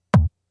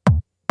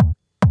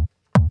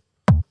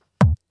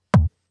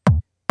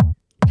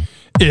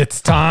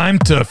It's time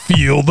to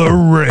feel the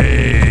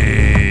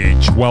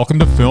rage. Welcome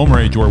to Film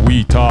Rage, where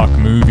we talk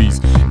movies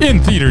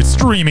in theaters,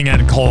 streaming,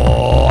 and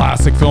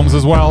classic films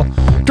as well.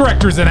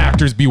 Directors and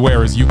actors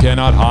beware, as you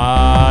cannot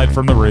hide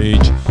from the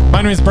rage.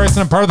 My name is Bryce,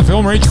 and I'm part of the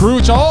Film Rage crew,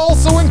 which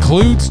also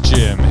includes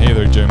Jim. Hey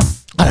there, Jim.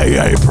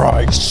 Hey,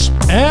 Bryce.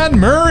 And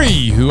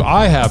Murray, who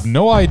I have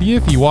no idea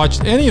if he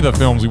watched any of the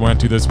films we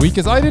went to this week,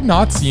 as I did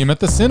not see him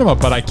at the cinema,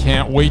 but I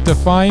can't wait to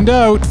find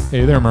out.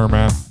 Hey there,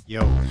 Merman.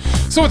 Yo.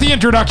 So with the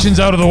introductions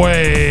out of the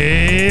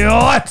way,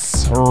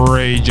 let's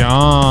rage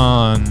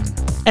on.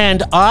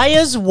 And I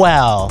as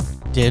well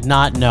did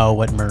not know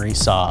what Murray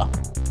saw.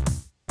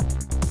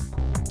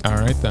 All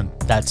right, then.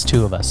 That's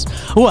two of us.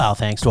 Well,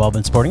 thanks to all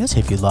been supporting us.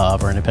 If you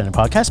love our independent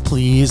podcast,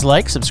 please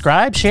like,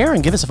 subscribe, share,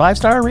 and give us a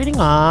 5-star rating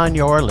on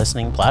your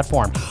listening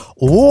platform.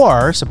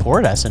 Or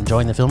support us and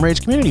join the Film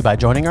Rage community by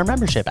joining our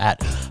membership at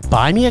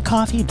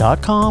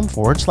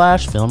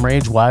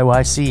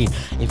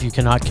buymeacoffee.com/FilmRageYYC. If you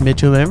cannot commit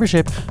to a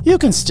membership, you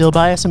can still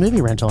buy us a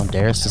movie rental and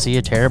dare us to see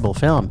a terrible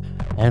film.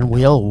 And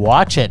we'll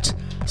watch it,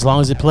 as long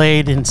as it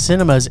played in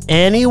cinemas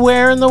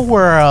anywhere in the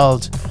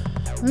world.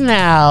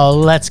 Now,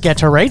 let's get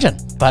to raging.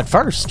 But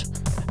first,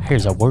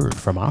 here's a word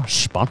from our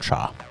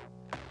sponsor.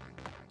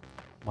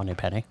 Money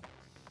Penny.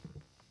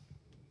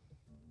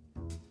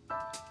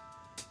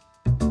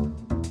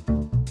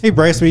 Hey,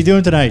 Bryce, what are you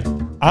doing tonight?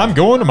 I'm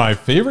going to my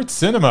favorite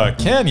cinema,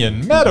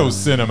 Canyon Meadows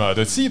Cinema,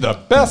 to see the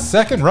best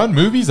second-run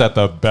movies at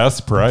the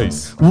best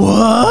price.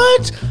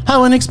 What?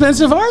 How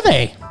inexpensive are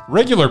they?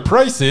 Regular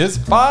price is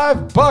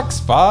 $5,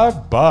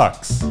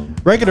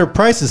 $5. Regular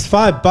price is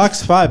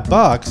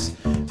 $5.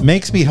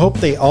 Makes me hope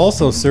they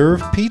also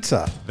serve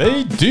pizza.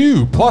 They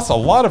do, plus a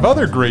lot of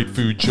other great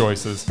food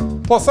choices.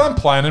 Plus, I'm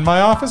planning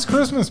my office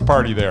Christmas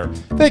party there.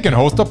 They can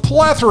host a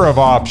plethora of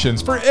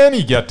options for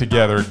any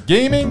get-together.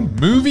 Gaming,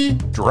 movie,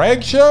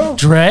 drag show.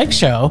 Drag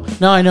show?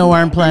 Now I know where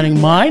I'm planning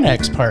my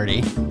next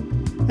party.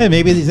 Hey,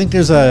 maybe you think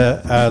there's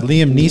a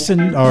Liam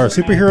Neeson or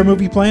superhero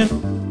movie planned?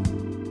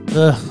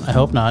 I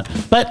hope not.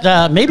 But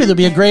maybe there'll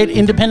be a great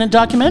independent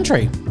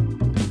documentary.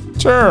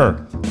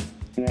 Sure.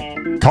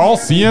 Call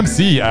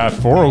CMC at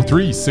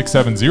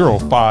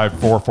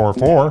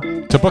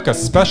 403-670-5444 to book a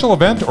special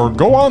event or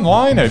go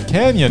online at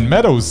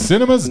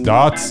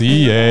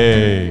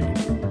canyonmeadowscinemas.ca.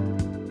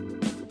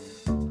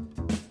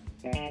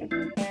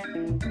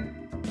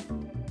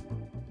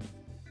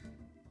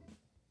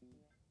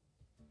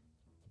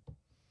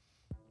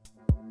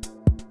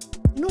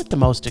 You know what the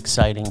most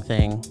exciting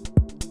thing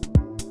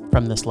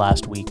from this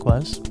last week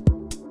was?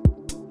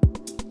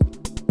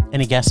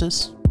 Any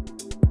guesses?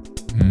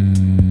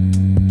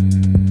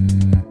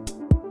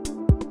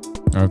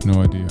 I have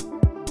no idea.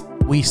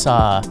 We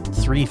saw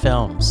 3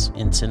 films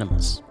in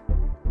cinemas.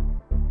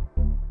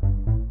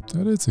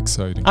 That is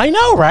exciting. I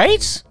know,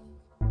 right?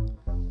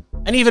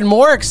 And even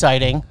more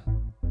exciting,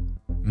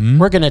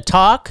 we're going to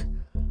talk,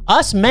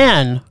 us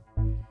men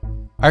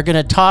are going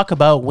to talk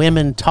about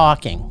women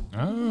talking.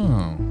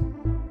 Oh.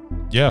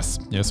 Yes,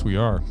 we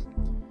are.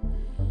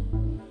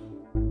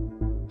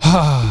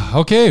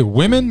 Okay,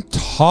 women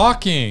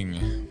talking.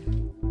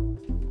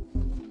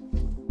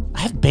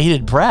 I have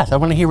bated breath. I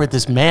want to hear what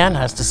this man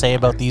has to say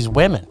about these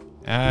women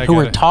who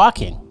are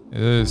talking. It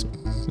is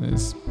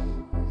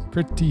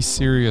pretty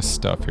serious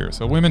stuff here.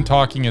 So Women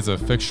Talking is a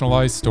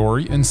fictionalized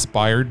story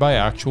inspired by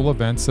actual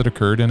events that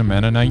occurred in a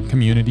Mennonite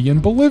community in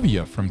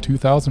Bolivia from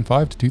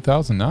 2005 to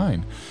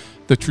 2009.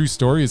 The true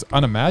story is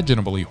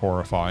unimaginably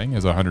horrifying,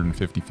 as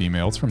 150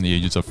 females from the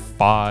ages of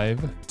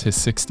 5 to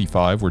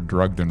 65 were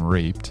drugged and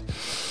raped.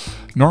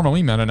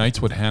 Normally,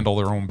 Mennonites would handle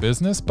their own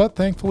business, but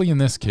thankfully in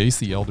this case,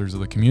 the elders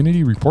of the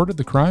community reported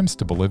the crimes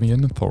to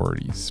Bolivian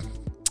authorities.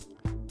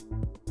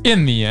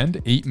 In the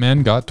end, 8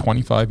 men got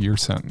 25-year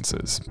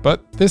sentences.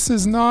 But this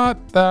is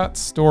not that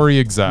story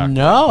exactly.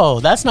 No,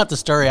 that's not the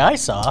story I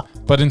saw.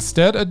 But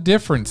instead a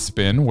different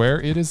spin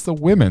where it is the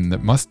women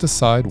that must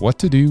decide what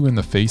to do in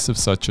the face of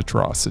such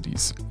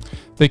atrocities.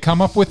 They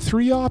come up with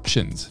 3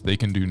 options. They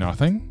can do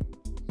nothing,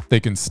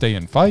 they can stay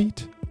and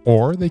fight,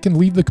 or they can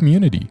leave the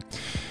community.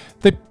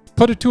 They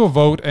put it to a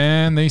vote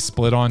and they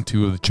split on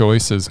 2 of the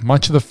choices.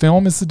 Much of the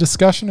film is the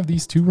discussion of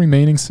these 2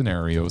 remaining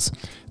scenarios.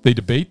 They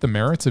debate the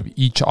merits of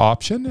each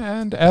option,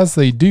 and as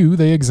they do,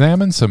 they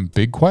examine some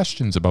big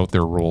questions about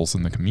their roles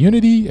in the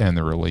community and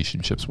their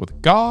relationships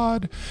with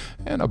God,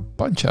 and a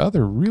bunch of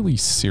other really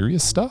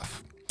serious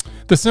stuff.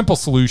 The simple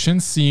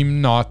solutions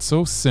seem not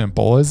so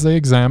simple as they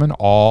examine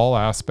all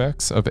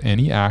aspects of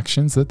any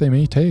actions that they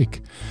may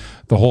take.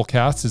 The whole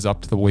cast is up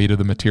to the weight of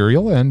the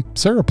material, and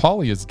Sarah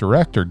Polley as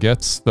director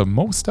gets the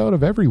most out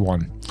of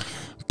everyone.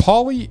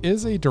 Polley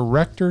is a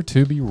director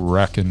to be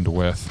reckoned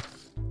with,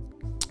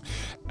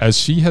 as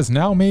she has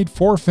now made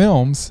 4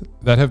 films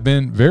that have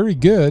been very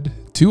good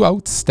to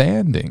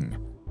outstanding.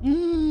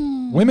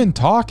 Women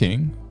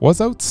Talking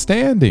was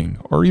outstanding,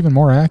 or even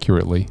more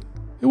accurately,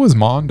 it was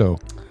Mondo.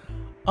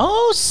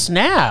 Oh,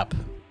 snap.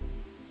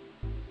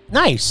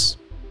 Nice.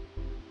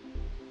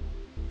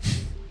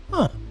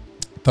 Huh.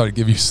 Thought I'd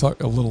give you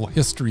a little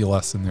history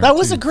lesson there. That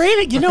was too. a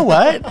great, you know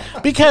what?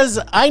 Because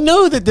I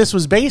know that this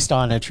was based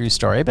on a true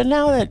story, but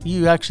now that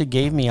you actually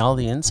gave me all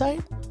the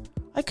insight,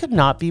 I could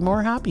not be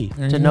more happy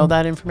to know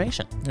that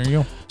information. There you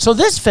go. So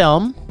this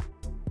film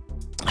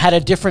had a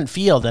different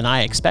feel than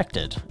I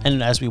expected.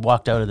 And as we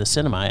walked out of the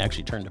cinema, I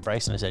actually turned to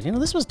Bryce and I said,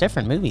 this was a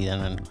different movie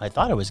than I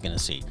thought I was going to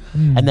see.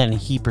 And then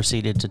he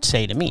proceeded to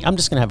say to me, I'm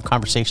just going to have a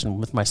conversation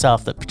with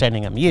myself that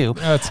pretending I'm you.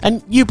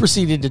 And you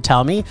proceeded to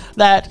tell me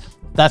that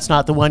that's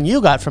not the one you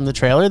got from the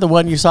trailer. The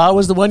one you saw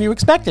was the one you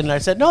expected. And I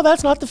said, no,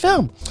 that's not the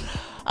film.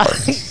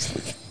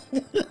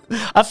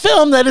 A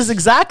film that is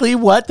exactly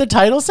what the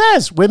title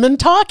says, women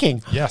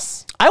talking.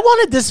 Yes. I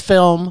wanted this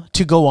film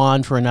to go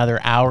on for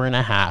another hour and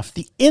a half.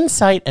 The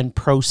insight and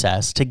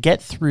process to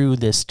get through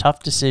this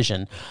tough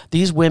decision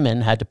these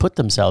women had to put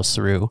themselves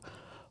through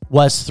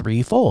was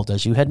threefold,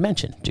 as you had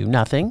mentioned. Do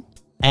nothing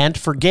and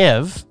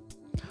forgive,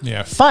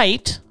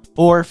 fight,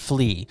 or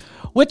flee,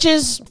 which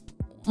is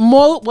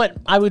what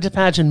I would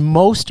imagine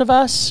most of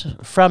us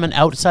from an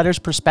outsider's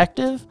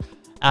perspective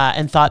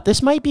and thought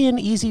this might be an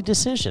easy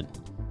decision.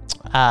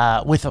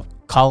 With a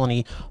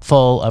colony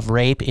full of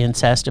rape,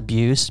 incest,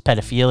 abuse,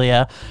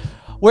 pedophilia,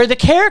 where the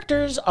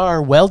characters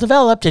are well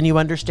developed and you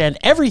understand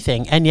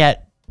everything, and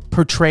yet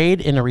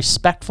portrayed in a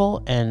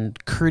respectful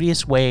and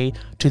courteous way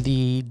to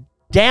the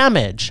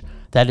damage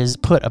that is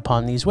put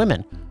upon these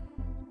women.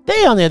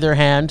 They, on the other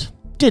hand,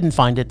 didn't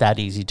find it that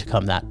easy to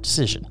come to that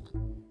decision.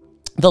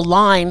 The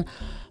line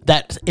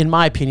that, in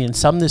my opinion,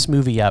 summed this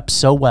movie up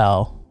so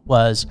well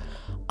was,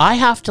 I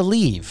have to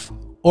leave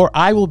or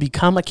I will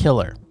become a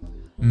killer.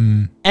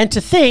 And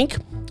to think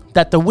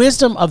that the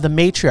wisdom of the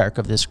matriarch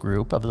of this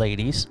group of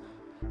ladies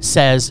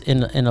says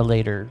in a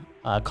later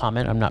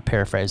comment, I'm not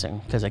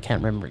paraphrasing because I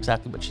can't remember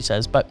exactly what she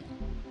says, but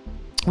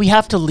we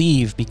have to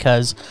leave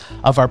because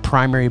of our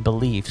primary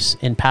beliefs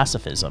in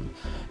pacifism.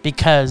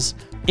 Because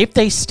if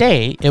they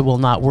stay, it will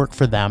not work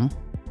for them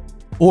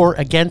or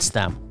against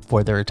them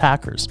for their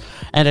attackers.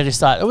 And I just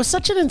thought it was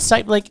such an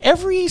insight. Like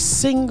every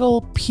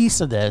single piece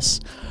of this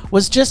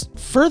was just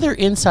further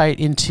insight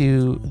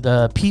into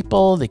the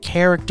people, the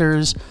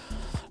characters,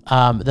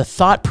 the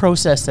thought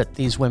process that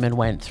these women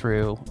went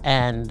through.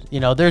 And,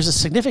 there's a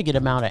significant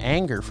amount of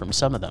anger from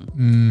some of them.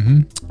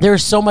 Mm-hmm.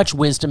 There's so much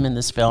wisdom in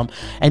this film,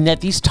 and that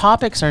these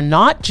topics are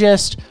not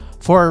just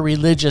for a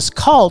religious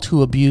cult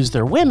who abuse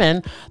their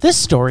women. This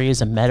story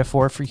is a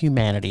metaphor for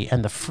humanity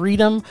and the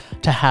freedom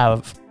to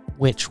have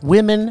which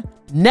women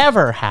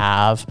never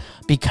have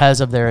because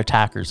of their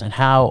attackers, and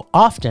how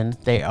often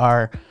they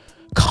are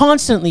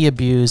constantly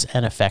abused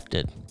and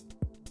affected.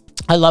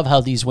 I love how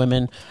these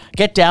women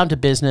get down to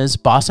business,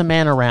 boss a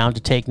man around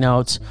to take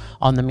notes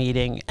on the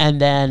meeting,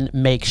 and then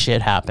make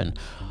shit happen.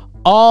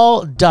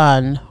 All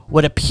done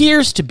what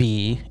appears to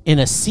be in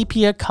a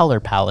sepia color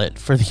palette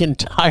for the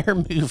entire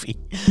movie.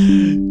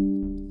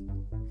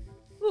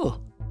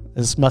 Ooh,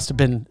 this must have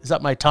been, is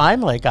that my time?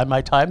 Like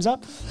my time's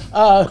up?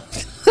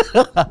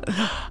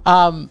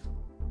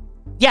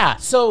 Yeah,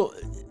 so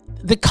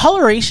the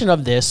coloration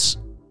of this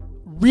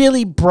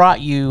really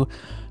brought you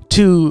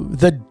to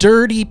the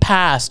dirty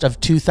past of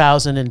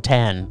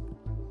 2010.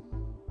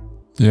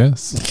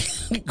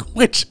 Yes.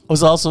 Which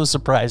was also a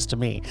surprise to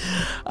me.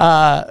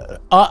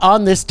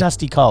 On this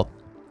dusty cult,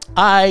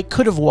 I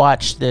could have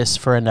watched this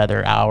for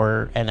another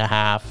hour and a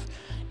half,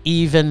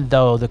 even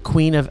though the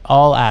queen of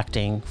all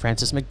acting,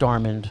 Frances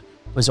McDormand,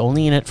 was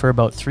only in it for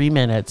about 3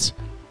 minutes,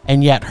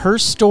 and yet her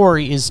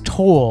story is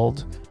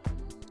told,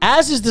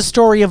 as is the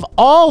story of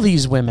all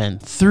these women,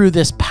 through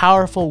this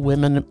powerful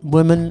women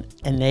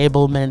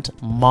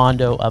enablement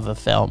mondo of a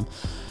film.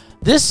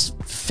 This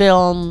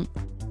film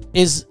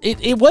is,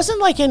 it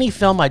wasn't like any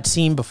film I'd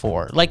seen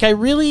before. Like I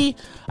really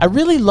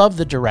love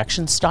the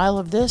direction style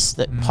of this,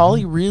 that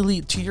Polly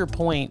really, to your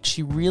point,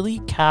 she really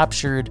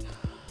captured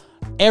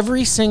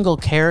every single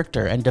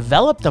character and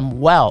developed them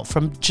well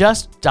from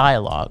just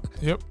dialogue.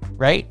 Yep.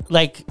 Right?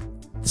 Like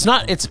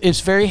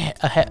it's very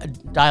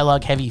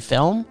dialogue heavy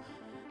film,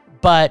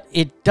 but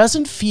it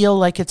doesn't feel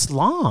like it's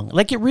long.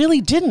 Like it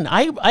really didn't.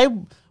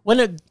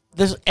 When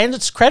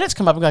its credits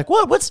come up, I'm like,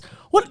 what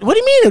do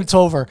you mean it's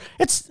over?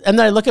 And then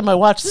I look at my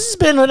watch. This has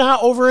been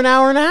over an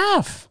hour and a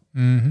half.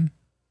 Mm-hmm.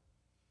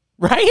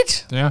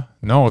 Right? Yeah.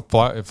 No,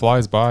 it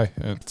flies by.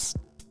 It's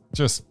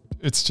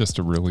just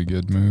a really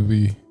good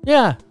movie.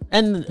 Yeah.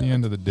 And at the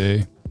end of the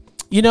day,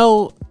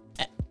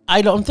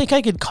 I don't think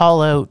I could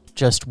call out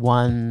just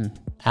one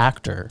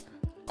actor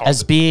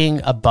as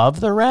being above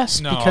the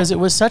rest, because it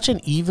was such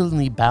an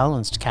evenly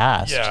balanced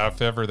cast. Yeah,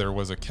 if ever there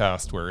was a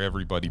cast where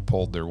everybody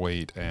pulled their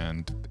weight,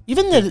 and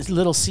even the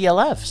little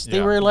CLFs, they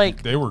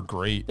were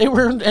great. They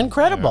were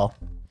incredible.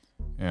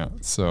 Yeah.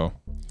 So,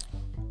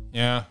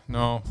 yeah,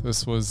 no,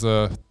 this was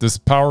this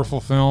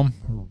powerful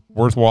film,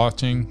 worth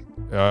watching.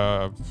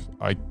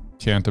 I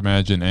can't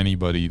imagine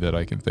anybody that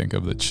I can think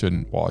of that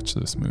shouldn't watch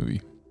this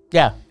movie.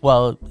 Yeah,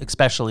 well,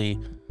 especially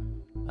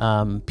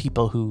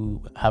people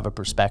who have a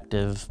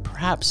perspective,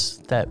 perhaps,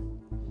 that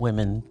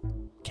women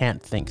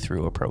can't think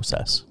through a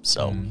process.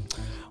 So,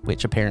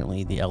 which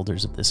apparently the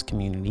elders of this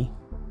community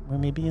were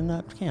maybe in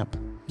that camp.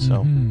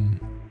 So,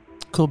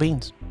 cool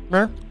beans.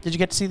 Murr, did you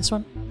get to see this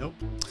one? Nope.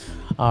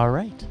 All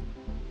right.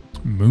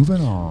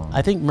 Moving on.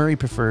 I think Murray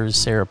prefers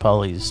Sarah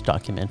Pauli's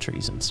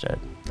documentaries instead.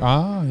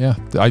 Yeah.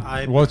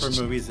 I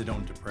prefer movies that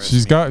don't depress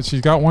She's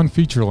me. got one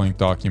feature-length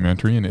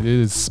documentary, and it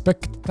is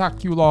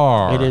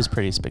spectacular. It is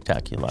pretty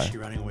spectacular. Is she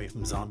running away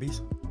from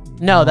zombies?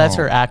 No, that's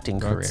her acting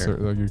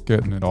career. You're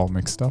getting it all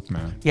mixed up,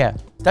 man. Yeah,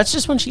 that's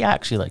just when she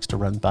actually likes to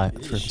run by.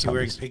 Is she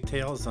wearing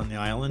pigtails on the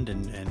island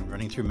and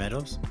running through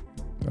meadows?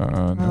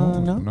 No,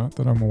 No. not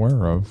that I'm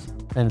aware of.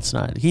 And it's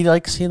not. He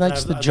likes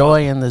the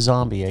joy in the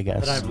zombie, I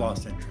guess. But I've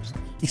lost interest.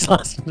 He's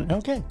lost.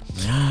 Okay.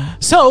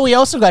 So we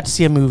also got to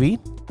see a movie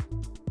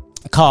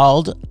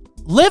called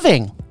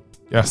Living.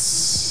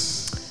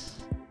 Yes.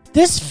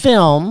 This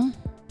film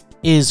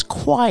is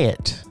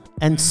quiet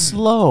and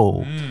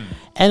slow.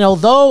 And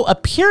although a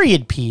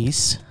period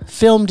piece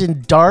filmed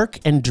in dark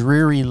and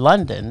dreary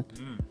London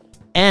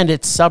and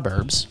its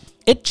suburbs,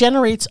 it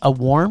generates a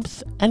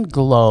warmth and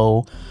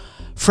glow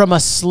from a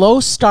slow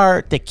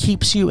start that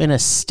keeps you in a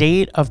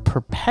state of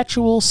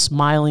perpetual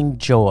smiling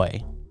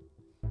joy.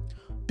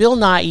 Bill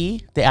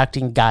Nighy, the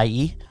acting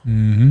guy,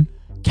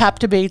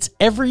 captivates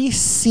every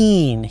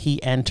scene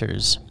he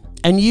enters,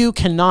 and you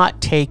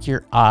cannot take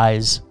your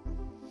eyes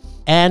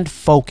and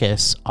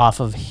focus off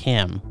of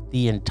him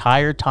the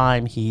entire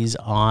time he's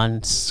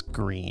on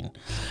screen.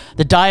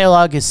 The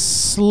dialogue is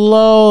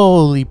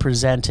slowly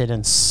presented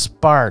and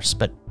sparse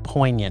but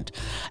poignant.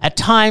 At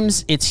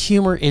times, its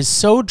humor is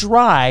so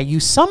dry, you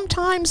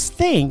sometimes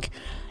think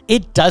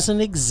it doesn't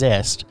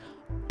exist,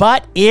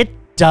 but it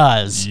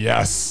does.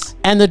 Yes.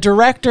 And the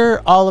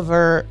director,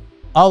 Oliver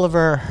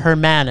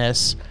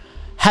Hermanus,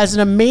 has an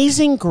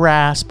amazing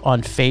grasp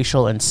on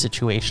facial and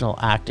situational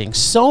acting,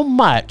 so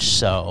much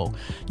so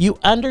you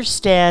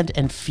understand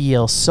and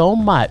feel so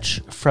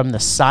much from the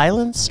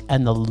silence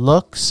and the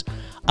looks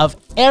of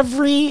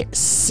every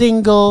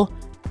single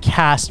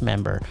cast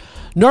member.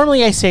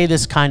 Normally I say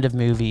this kind of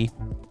movie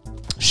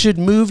should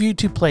move you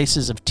to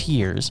places of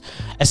tears,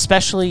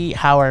 especially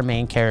how our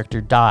main character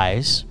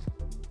dies.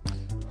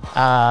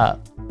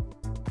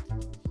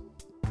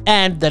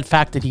 And the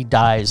fact that he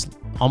dies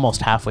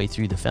almost halfway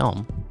through the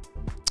film.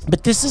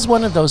 But this is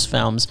one of those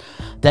films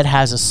that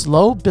has a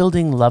slow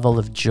building level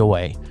of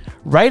joy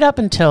right up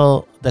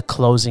until the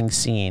closing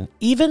scene.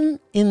 Even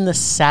in the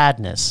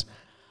sadness,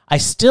 I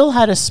still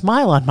had a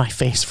smile on my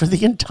face for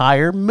the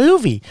entire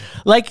movie.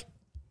 Like,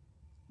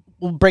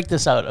 we'll break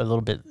this out a little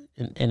bit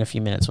in a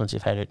few minutes once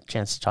you've had a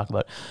chance to talk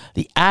about it.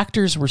 The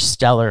actors were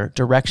stellar.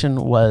 Direction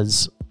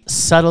was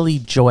subtly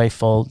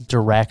joyful,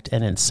 direct,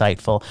 and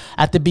insightful.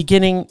 At the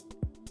beginning,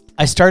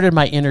 I started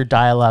my inner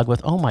dialogue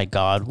with, oh my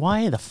God,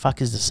 why the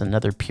fuck is this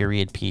another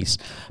period piece?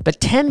 But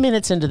 10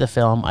 minutes into the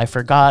film, I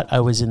forgot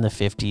I was in the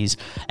 50s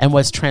and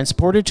was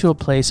transported to a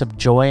place of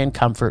joy and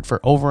comfort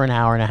for over an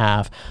hour and a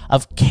half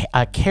of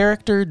a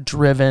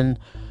character-driven,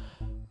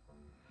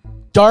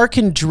 dark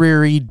and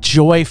dreary,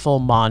 joyful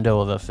mondo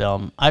of a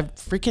film. I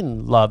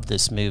freaking love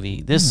this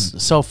movie. This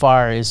so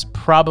far is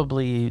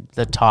probably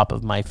the top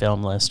of my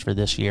film list for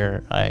this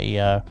year.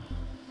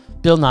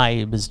 Bill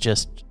Nighy was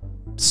just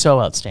so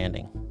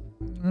outstanding.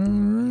 All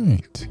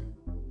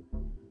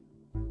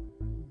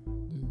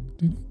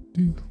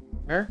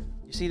right.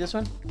 You see this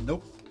one?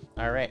 Nope.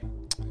 All right.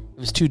 It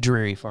was too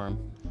dreary for him.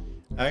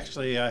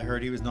 Actually, I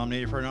heard he was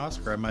nominated for an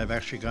Oscar. I might have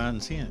actually gone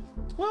and seen it.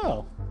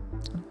 Whoa.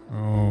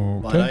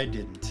 Okay. But I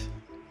didn't.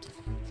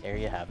 There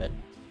you have it.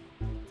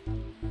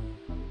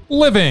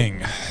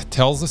 Living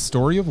tells the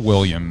story of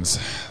Williams,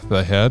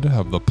 the head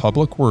of the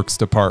Public Works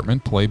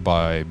Department, played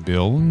by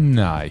Bill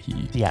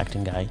Nighy, The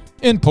acting guy.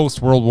 in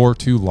post-World War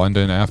II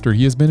London after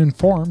he has been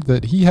informed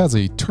that he has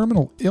a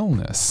terminal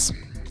illness.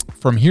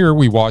 From here,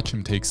 we watch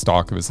him take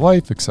stock of his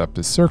life, accept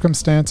his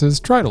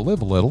circumstances, try to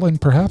live a little, and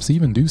perhaps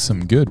even do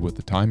some good with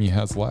the time he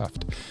has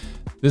left.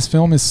 This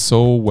film is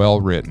so well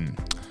written.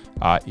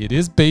 It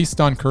is based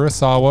on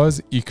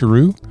Kurosawa's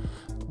Ikiru,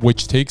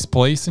 which takes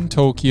place in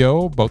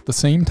Tokyo about the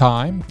same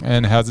time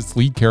and has its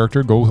lead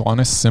character go on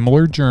a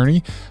similar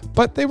journey,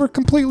 but they were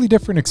completely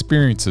different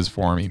experiences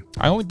for me.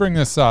 I only bring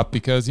this up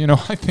because,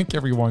 I think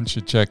everyone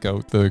should check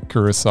out the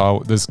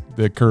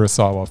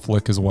Kurosawa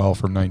flick as well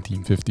from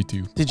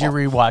 1952. Did you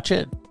rewatch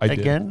it I did.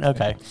 again?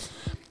 Okay.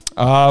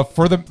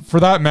 For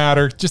that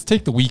matter, just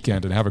take the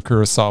weekend and have a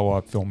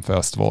Kurosawa film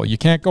festival. You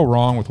can't go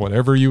wrong with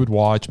whatever you would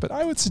watch, but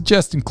I would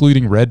suggest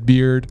including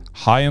Redbeard,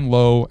 High and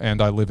Low, and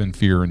I Live in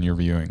Fear in your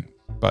viewing.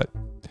 But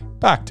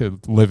back to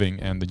Living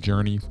and the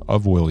journey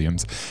of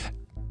Williams.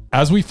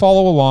 As we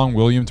follow along,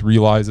 Williams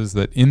realizes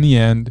that in the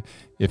end,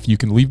 if you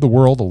can leave the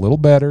world a little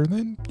better,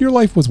 then your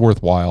life was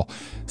worthwhile.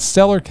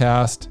 Stellar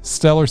cast,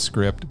 stellar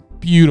script,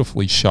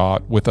 beautifully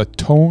shot, with a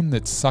tone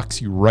that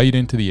sucks you right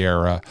into the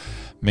era,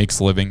 makes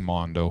Living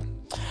mondo.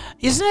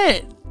 Isn't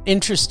it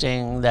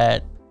interesting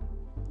that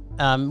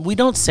we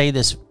don't say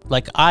this,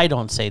 like I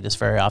don't say this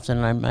very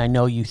often, and I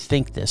know you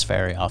think this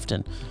very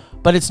often,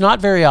 but it's not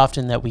very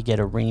often that we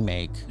get a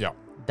remake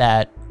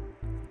that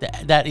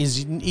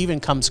is even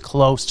comes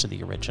close to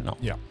the original.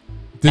 Yeah.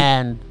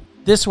 And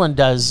this one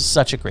does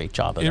such a great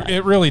job of that.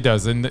 It really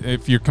does. And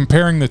if you're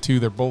comparing the two,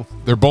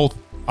 they're both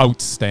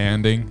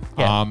outstanding.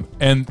 Yeah.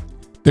 And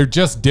they're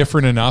just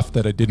different enough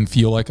that I didn't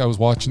feel like I was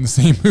watching the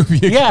same movie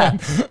again.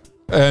 Yeah.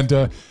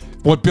 And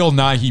what Bill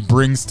Nighy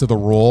brings to the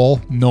role,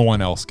 no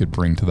one else could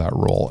bring to that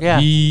role. Yeah.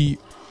 He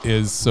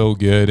is so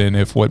good. And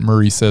if what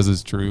Murray says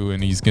is true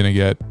and he's going to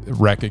get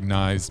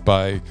recognized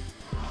by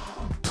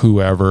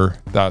whoever,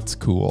 that's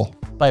cool.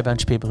 By a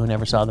bunch of people who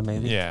never saw the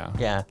movie. Yeah.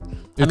 Yeah.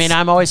 I mean,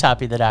 I'm always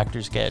happy that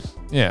actors get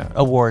Yeah.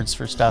 awards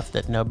for stuff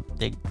that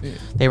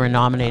they were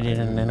nominated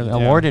and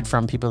awarded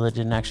from people that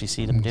didn't actually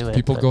see them do it.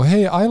 People But go,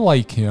 hey, I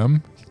like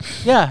him.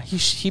 yeah, he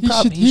should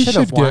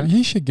have won.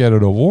 He should get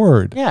an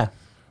award. Yeah.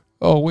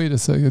 Oh, wait a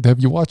second. Have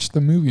you watched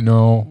the movie?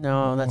 No.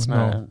 No, that's No,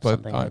 not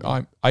but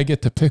something. I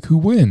get to pick who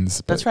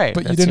wins. That's right.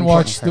 But That's you didn't the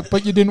watch important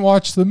but you didn't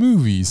watch the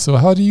movie. So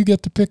how do you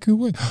get to pick who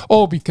wins?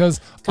 Oh, because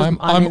I'm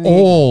in the-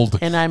 old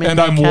and I'm in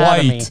the I'm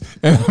academy. white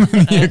and I'm in the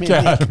I'm in the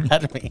academy.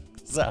 academy.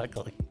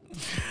 Exactly.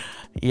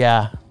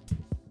 Yeah.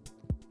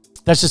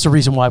 That's just a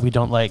reason why we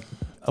don't like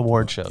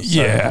award shows.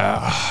 So.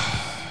 Yeah.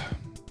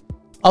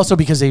 Also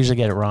because they usually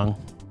get it wrong.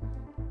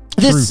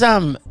 This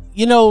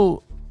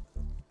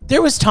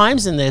there was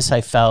times in this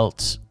I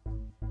felt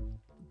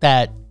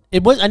that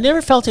I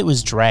never felt it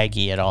was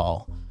draggy at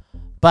all.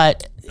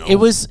 But it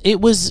was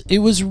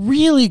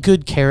really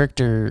good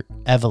character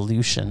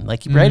evolution.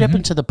 Like right up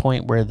into the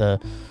point where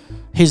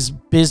his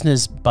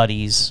business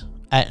buddies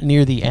at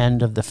near the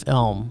end of the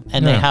film,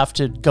 and they have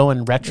to go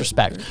in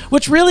retrospect,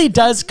 which really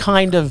does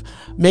kind of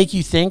make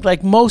you think.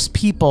 Like most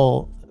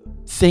people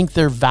think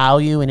their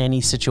value in any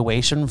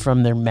situation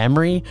from their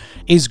memory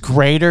is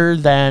greater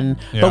than,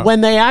 but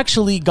when they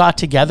actually got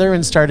together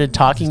and started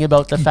talking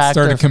about the fact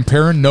Started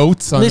comparing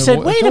notes on they said,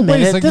 wait a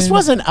minute, this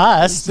wasn't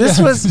us. This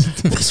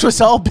was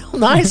all Bill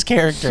Nye's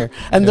character.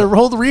 And the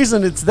whole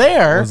reason it's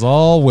there, It was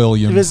all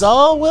Williams. it was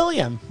all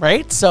William,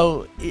 right?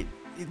 So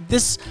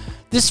this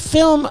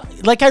film,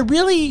 like I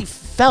really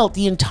felt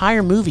the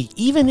entire movie,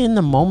 even in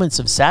the moments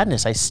of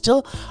sadness, I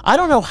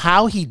don't know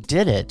how he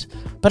did it,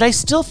 but I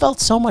still felt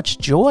so much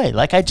joy.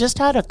 Like I just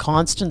had a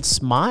constant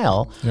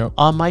smile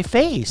on my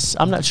face.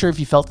 I'm not sure if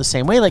you felt the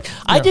same way. Like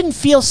I didn't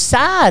feel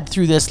sad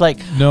through this. Like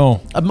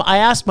No. I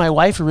asked my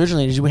wife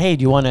originally, hey,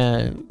 do you want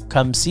to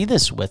come see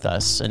this with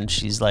us? And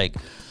she's like,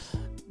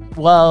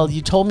 well,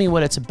 you told me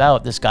what it's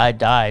about. This guy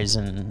dies,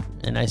 and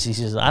she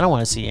says, I don't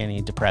want to see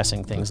any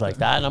depressing things like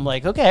that. And I'm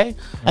like, okay.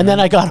 And then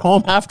I got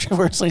home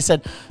afterwards and I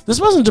said,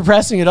 this wasn't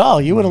depressing at all.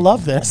 You would have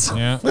loved this.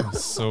 Yeah, it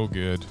was so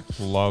good.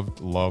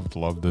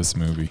 Loved this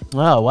movie.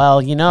 Oh,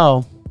 well,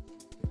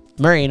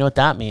 Murray, you know what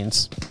that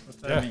means.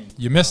 What's that mean?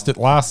 You missed it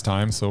last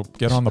time, so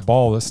get on the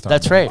ball this time.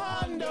 That's right.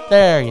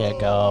 There you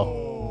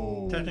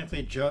go.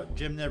 Technically,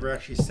 Jim never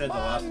actually said the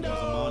last one was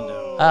a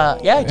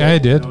Mondo. Yeah, I did. Yeah, I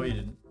did. No, he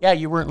didn't. Yeah,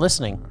 you weren't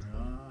listening.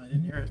 I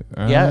didn't hear it.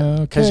 Yeah,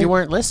 because Okay. you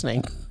weren't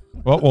listening.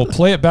 Well, we'll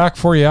play it back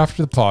for you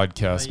after the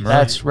podcast, Murray.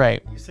 That's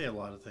right. You say a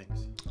lot of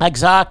things.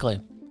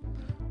 Exactly.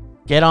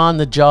 Get on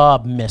the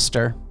job,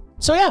 mister.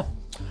 So, yeah.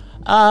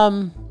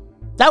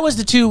 That was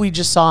the two we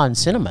just saw in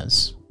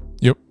cinemas.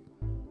 Yep.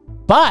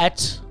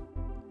 But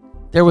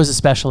there was a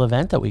special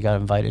event that we got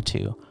invited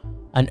to.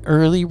 An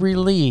early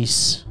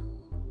release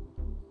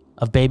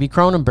of Baby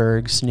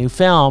Cronenberg's new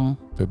film,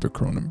 Pippa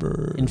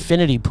Cronenberg.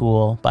 Infinity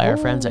Pool, by our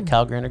friends at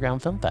Calgary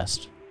Underground Film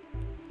Fest,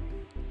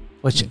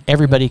 which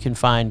everybody can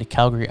find at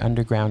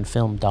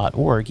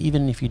calgaryundergroundfilm.org,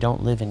 even if you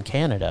don't live in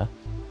Canada.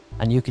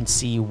 And you can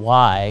see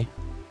why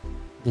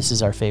this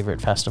is our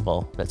favorite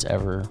festival that's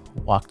ever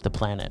walked the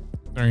planet.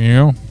 There you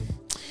go.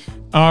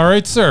 All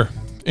right, sir.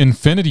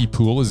 Infinity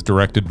Pool is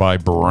directed by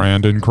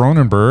Brandon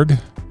Cronenberg,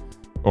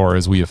 or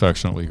as we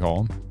affectionately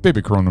call him,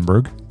 Baby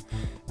Cronenberg.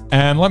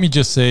 And let me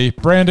just say,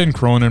 Brandon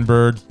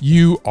Cronenberg,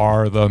 you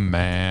are the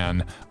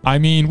man. I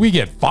mean, we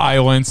get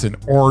violence and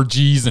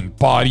orgies and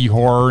body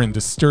horror and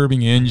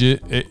disturbing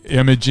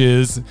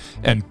images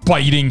and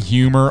biting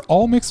humor,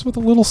 all mixed with a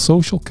little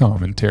social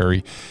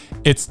commentary.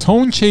 Its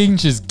tone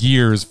changes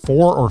gears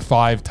 4 or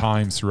 5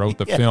 times throughout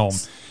the film.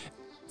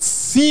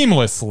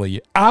 Seamlessly,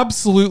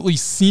 absolutely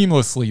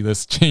seamlessly,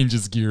 this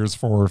changes gears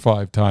 4 or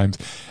 5 times.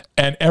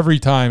 And every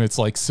time it's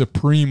like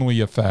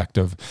supremely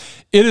effective.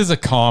 It is a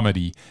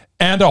comedy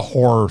and a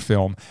horror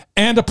film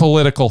and a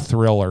political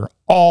thriller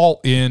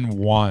all in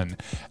one.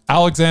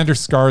 Alexander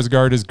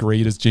Skarsgård is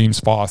great as James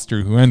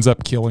Foster, who ends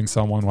up killing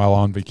someone while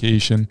on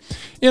vacation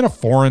in a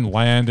foreign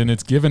land and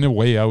it's given a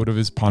way out of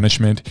his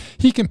punishment.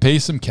 He can pay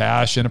some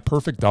cash and a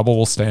perfect double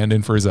will stand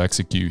in for his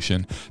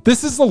execution.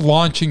 This is the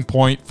launching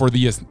point for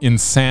the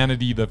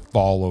insanity that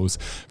follows.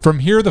 From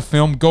here, the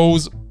film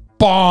goes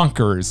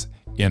bonkers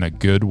in a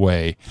good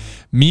way.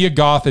 Mia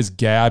Goth as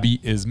Gabby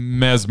is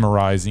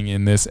mesmerizing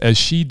in this as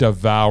she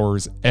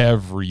devours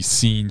every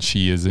scene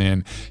she is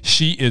in.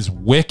 She is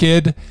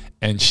wicked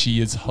and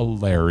she is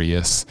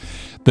hilarious.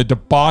 The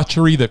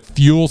debauchery that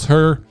fuels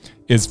her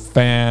is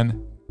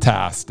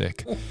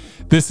fantastic.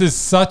 This is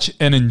such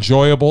an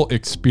enjoyable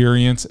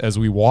experience as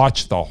we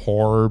watch the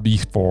horror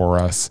before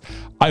us.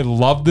 I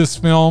love this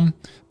film.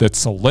 that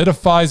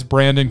solidifies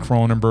Brandon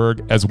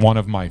Cronenberg as one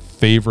of my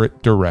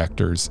favorite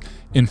directors.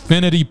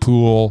 Infinity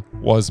Pool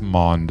was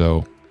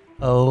Mondo.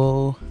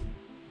 Oh,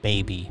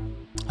 baby.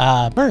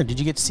 Myrn, did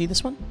you get to see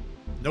this one?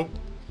 Nope.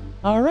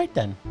 All right,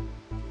 then.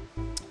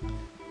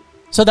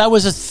 So that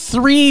was a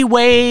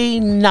 3-way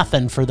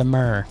nothing for the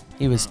Myrrh.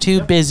 He was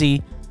too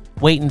busy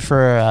waiting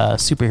for a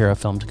superhero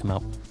film to come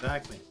out.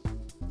 Exactly.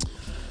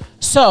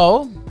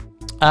 So,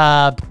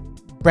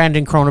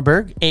 Brandon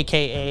Cronenberg,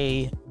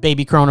 a.k.a.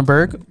 Baby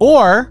Cronenberg,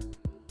 or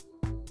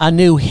a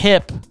new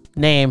hip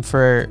name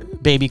for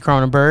Baby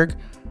Cronenberg,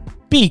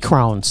 B.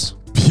 Crones.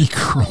 B.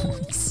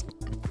 Crones.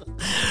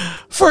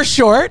 For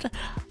short,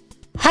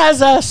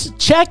 has us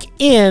check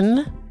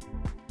in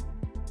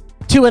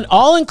to an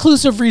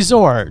all-inclusive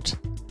resort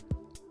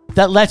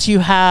that lets you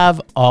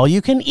have all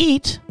you can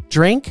eat,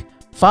 drink,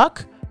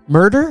 fuck,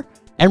 murder,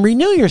 and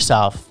renew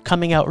yourself,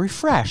 coming out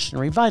refreshed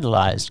and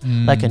revitalized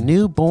like a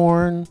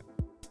newborn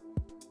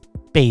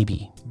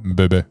baby.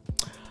 Baby.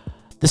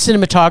 The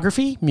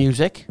cinematography,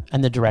 music,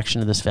 and the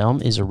direction of this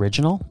film is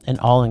original and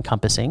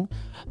all-encompassing,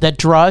 that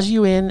draws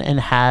you in and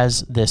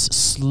has this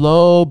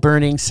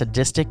slow-burning,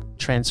 sadistic,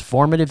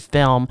 transformative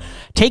film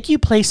take you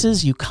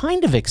places you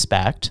kind of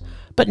expect,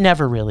 but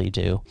never really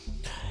do.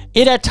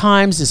 It at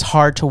times is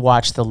hard to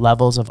watch the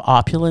levels of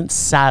opulence,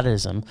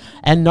 sadism,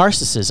 and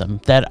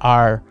narcissism that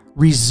our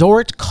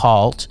resort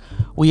cult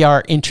we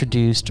are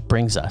introduced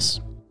brings us.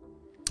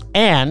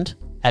 And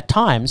at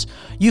times,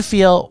 you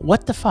feel,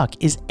 what the fuck?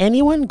 Is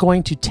anyone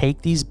going to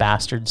take these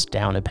bastards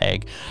down a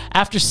peg?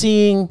 After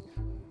seeing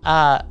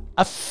a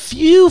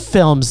few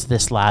films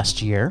this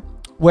last year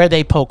where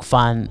they poke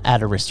fun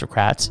at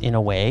aristocrats in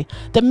a way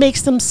that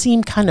makes them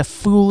seem kind of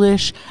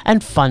foolish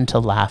and fun to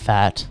laugh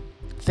at.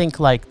 Think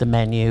like The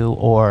Menu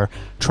or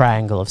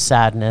Triangle of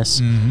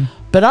Sadness.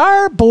 But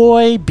our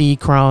boy B.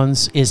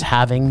 Crones is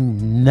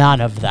having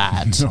none of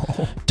that.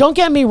 No. Don't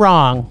get me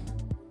wrong.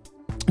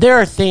 There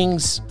are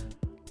things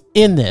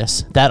in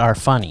this that are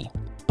funny.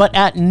 But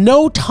at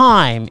no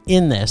time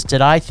in this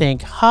did I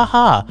think,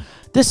 haha,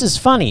 this is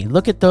funny.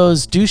 Look at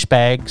those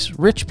douchebags,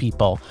 rich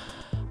people.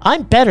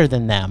 I'm better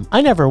than them.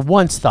 I never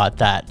once thought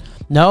that.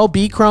 No,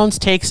 B. Crones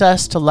takes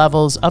us to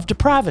levels of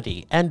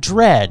depravity and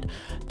dread.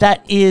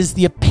 That is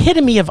the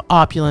epitome of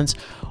opulence,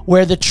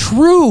 where the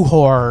true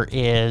horror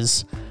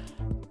is.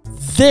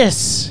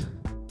 This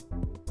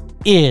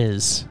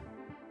is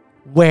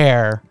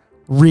where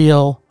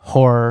real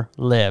horror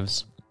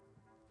lives.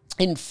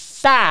 In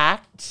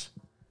fact,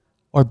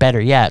 or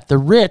better yet, the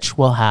rich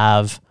will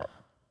have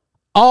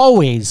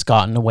always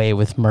gotten away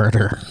with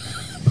murder.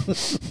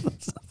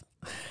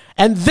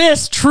 And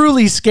this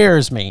truly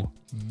scares me.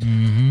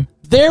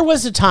 There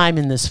was a time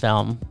in this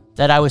film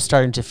that I was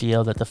starting to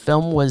feel that the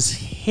film was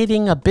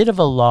hitting a bit of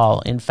a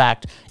lull. In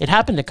fact, it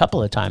happened a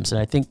couple of times,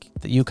 and I think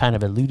that you kind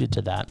of alluded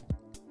to that.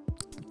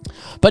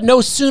 But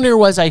no sooner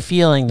was I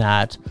feeling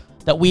that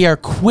we are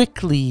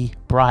quickly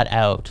brought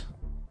out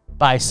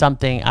by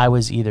something I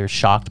was either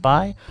shocked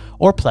by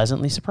or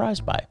pleasantly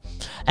surprised by.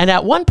 And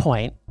at one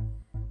point,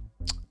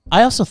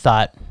 I also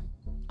thought,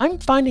 I'm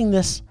finding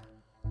this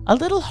a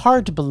little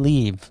hard to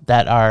believe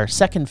that our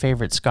second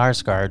favorite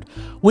Skarsgård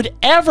would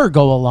ever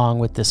go along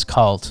with this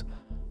cult.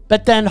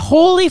 But then,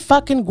 holy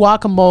fucking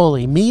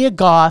guacamole, Mia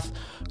Goth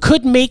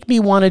could make me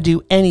want to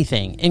do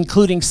anything,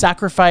 including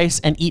sacrifice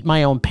and eat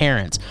my own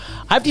parents.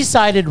 I've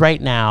decided right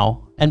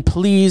now, and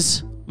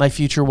please, my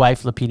future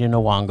wife, Lupita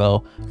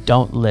Nyong'o,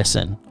 don't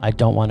listen. I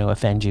don't want to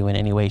offend you in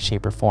any way,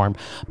 shape, or form.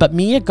 But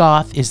Mia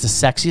Goth is the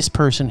sexiest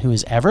person who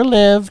has ever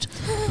lived,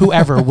 who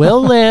ever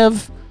will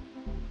live.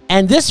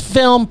 And this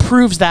film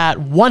proves that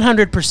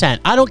 100%.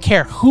 I don't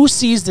care who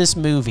sees this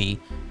movie.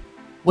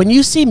 When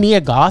you see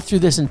Mia Goth through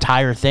this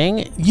entire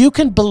thing, you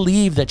can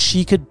believe that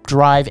she could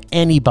drive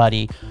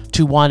anybody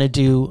to want to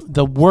do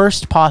the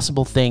worst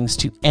possible things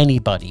to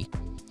anybody.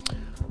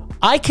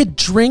 I could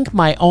drink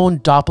my own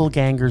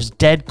doppelganger's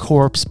dead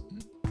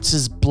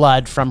corpse's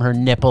blood from her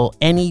nipple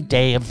any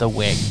day of the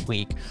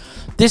week.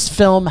 This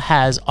film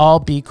has all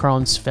B.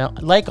 Crone's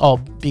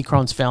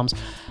films,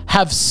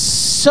 have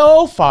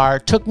so far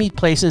took me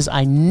places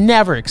I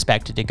never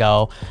expected to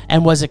go,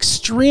 and was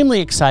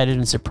extremely excited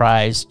and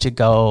surprised to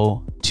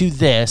go to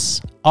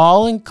this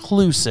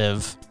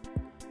all-inclusive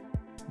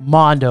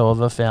mondo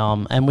of a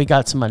film. And we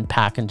got some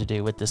unpacking to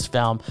do with this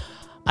film.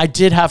 I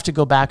did have to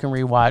go back and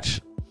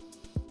rewatch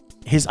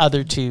his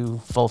other two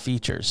full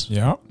features.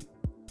 Yeah.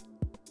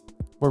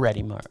 We're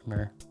ready,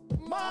 Mur.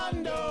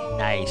 Mondo!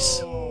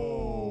 Nice.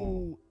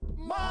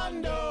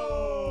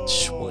 Mondo!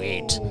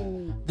 Sweet.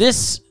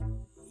 This,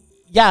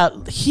 yeah,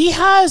 he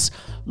has,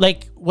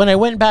 like, when I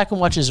went back and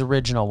watched his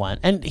original one,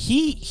 and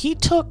he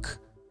took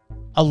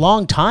a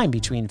long time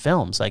between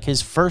films. Like,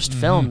 his first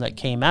film that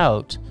came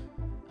out,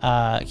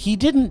 he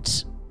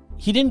didn't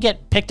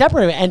get picked up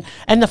right away.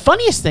 And the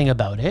funniest thing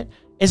about it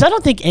is I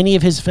don't think any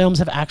of his films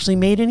have actually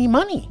made any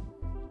money.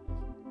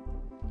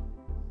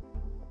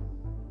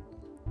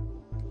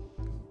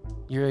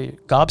 You're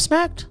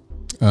gobsmacked?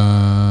 Well,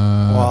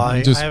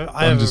 I'm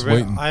just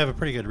waiting. I have a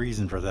pretty good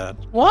reason for that.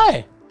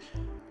 Why?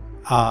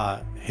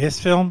 His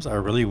films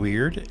are really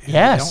weird. And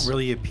Yes. They don't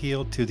really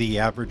appeal to the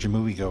average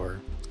moviegoer.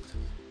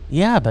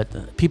 Yeah,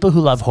 but people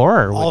who love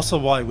horror, Also,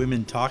 Why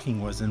Women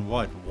Talking was in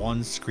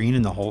one screen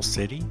in the whole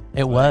city?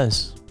 it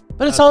was.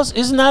 But it's also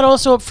isn't that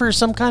also up for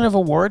some kind of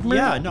award? Murray?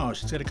 Yeah, no,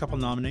 she's got a couple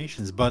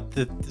nominations. But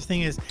the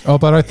thing is, Oh,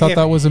 but I thought if-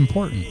 that was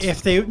important.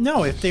 if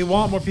they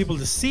want more people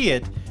to see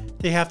it,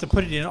 they have to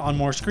put it in on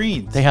more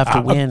screens. They have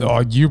to win.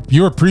 Oh,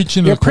 you're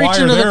preaching to You're the choir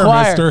preaching to the there,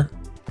 choir. mister.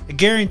 I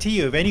guarantee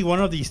you, if any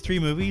one of these 3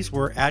 movies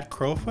were at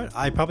Crowfoot,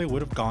 I probably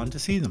would have gone to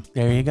see them.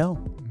 There you go.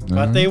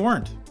 But they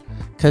weren't.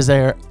 Because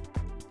they're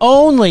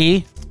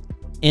only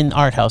in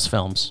art house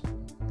films.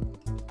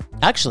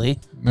 Actually,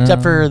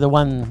 except for The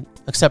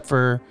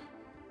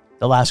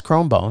Last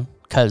Chrome Bone,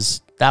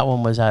 because that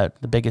one was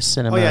at the biggest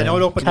cinema. Oh yeah, no, it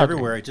in opened Calgary.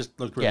 everywhere. It just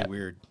looked really Yeah.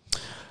 weird.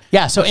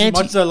 Yeah, so As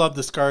much as I love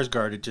the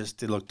Skarsgård,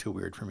 it looked too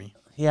weird for me.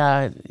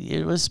 yeah,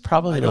 it was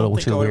probably I a don't little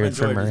think too I would've weird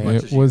for enjoyed it as Murray.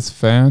 much. It was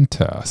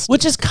fantastic.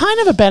 Which is kind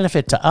of a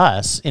benefit to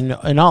us, in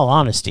all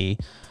honesty,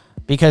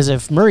 because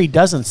if Murray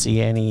doesn't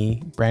see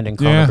any Brandon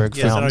Yeah. Cronenberg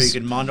Yes, I know you films,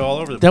 can mondo all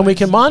over the then we place.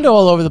 can mondo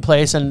all over the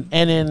place, and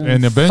in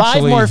And 5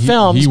 eventually more he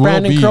films, will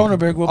Brandon be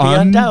Cronenberg will be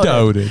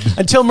undoubted.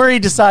 Until Murray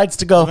decides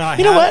to go, I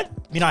you know have- what?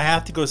 I mean, I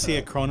have to go see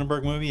a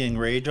Cronenberg movie and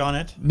rage on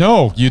it.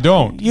 No, you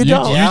don't. You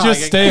don't. You Yeah,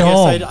 just I stay guess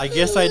home. I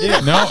guess I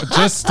did. No,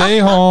 just stay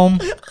home.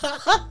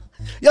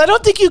 Yeah, I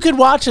don't think you could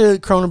watch a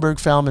Cronenberg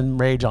film and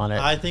rage on it.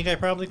 I think I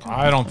probably could.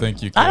 I don't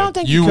think you could. I don't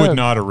think you you would could.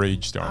 not have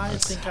raged on I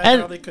this. think I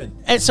And- probably could.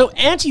 And so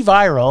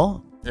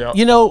Antiviral, Yeah.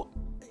 you know,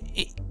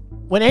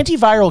 when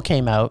Antiviral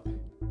came out,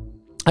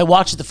 I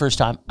watched it the first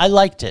time. I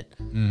liked it.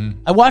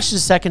 I watched it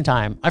the second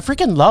time. I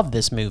freaking love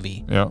this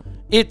movie. Yeah.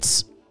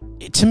 It's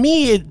to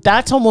me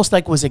that's almost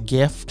like was a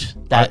gift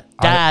that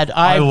Dad,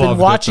 I I've loved been it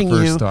the watching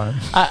first you. time.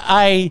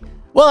 I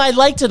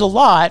liked it a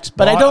lot,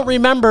 but Well, I don't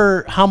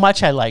remember how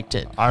much I liked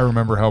it. I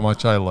remember how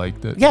much I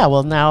liked it. Yeah,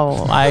 well now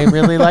I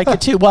really like it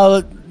too.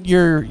 Well,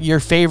 your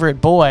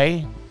favorite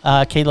boy,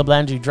 Caleb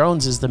Landry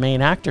Jones, is the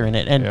main actor in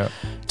it, and Yeah.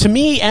 to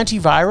me,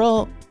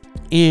 Antiviral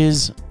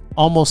is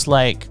almost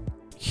like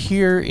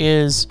here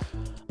is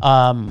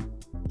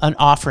an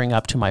offering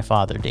up to my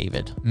father,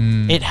 David.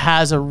 It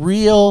has a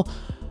real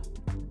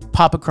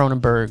Papa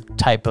Cronenberg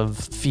type of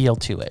feel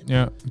to it.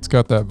 Yeah, it's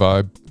got that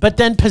vibe. But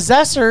then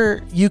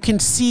Possessor, you can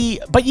see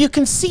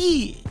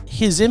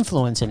his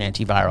influence in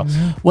Antiviral.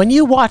 When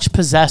you watch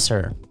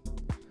Possessor,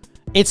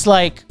 it's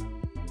like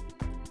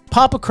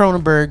Papa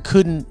Cronenberg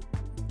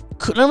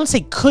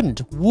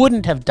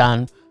wouldn't have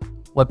done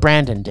what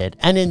Brandon did.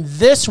 And in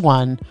this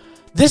one,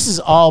 this is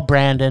all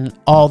Brandon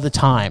all the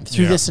time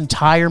through this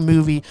entire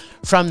movie,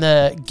 from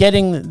the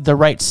getting the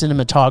right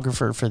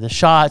cinematographer for the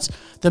shots,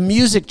 the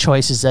music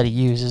choices that he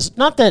uses.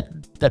 Not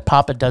that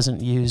Papa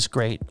doesn't use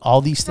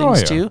all these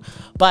things too,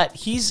 but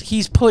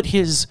he's put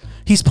his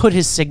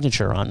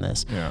signature on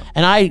this. Yeah.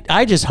 And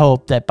I just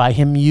hope that by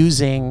him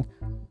using,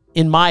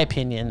 in my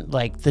opinion,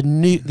 like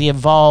the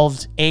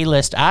evolved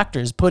A-list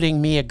actors,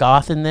 putting Mia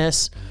Goth in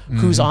this,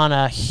 who's on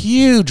a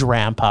huge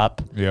ramp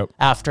up Yep.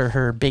 after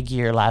her big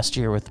year last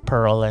year with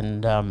Pearl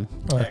and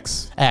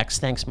X. X.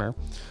 Thanks, Mer.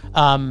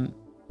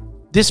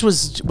 This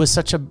was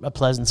such a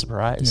pleasant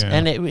surprise, Yeah.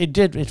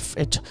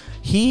 and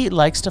he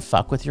likes to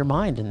fuck with your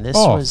mind, and this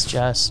Oh. was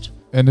just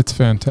And it's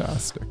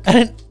fantastic.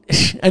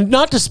 and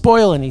not to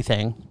spoil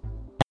anything.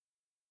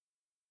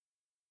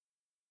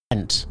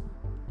 And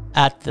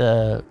at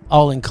the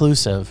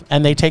all-inclusive,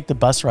 and they take the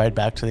bus ride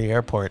back to the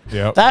airport.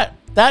 Yep. That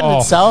in Oh.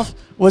 itself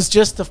was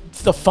just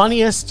the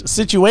funniest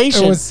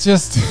situation. It was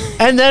just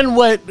And then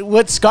what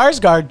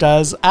Skarsgård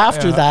does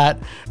after Yeah. that,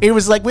 it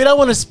was like, we don't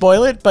want to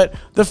spoil it, but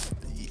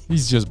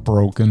he's just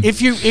broken.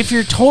 if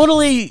you're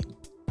totally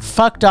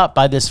fucked up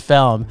by this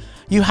film,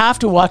 you have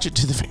to watch it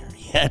to the very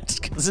end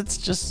because it's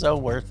just so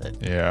worth it.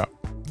 Yeah.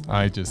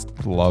 I just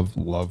love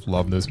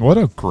this. What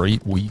a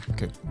great week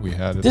we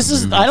had. At This the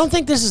is movies. I don't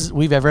think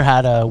we've ever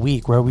had a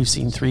week where we've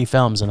seen 3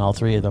 films and all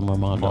 3 of them were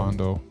Mondo.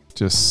 Mondo.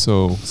 Just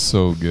so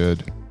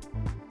good.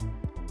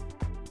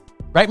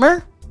 Right,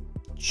 Mer?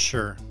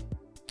 Sure.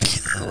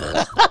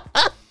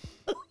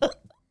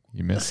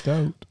 You missed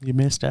out. You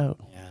missed out.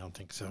 Yeah, I don't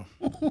think so.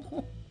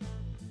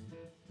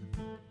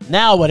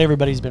 Now what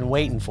everybody's been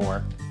waiting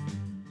for.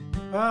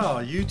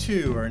 Well, you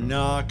two are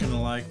not going to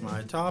like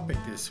my topic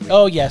this week.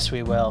 Oh, yes,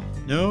 we will.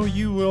 No,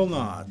 you will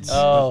not.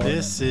 Oh. But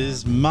this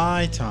is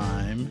my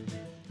time,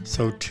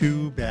 so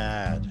too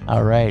bad.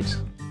 All right.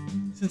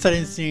 Since I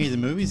didn't see any of the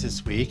movies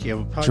this week, it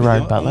will probably Gerard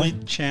be the Butler? only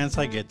chance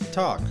I get to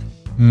talk.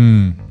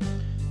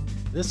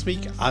 This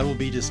week, I will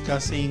be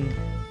discussing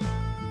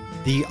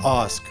the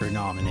Oscar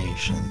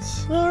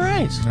nominations. All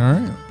right. All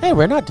right. Hey,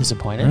 we're not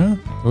disappointed. Yeah.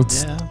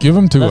 Let's Yeah. give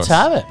them to Let's us.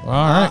 have it. All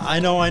right. I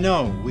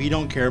know. We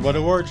don't care about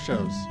award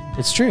shows.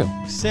 It's true.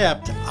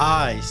 Except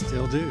I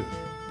still do.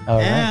 All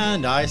right.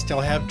 And I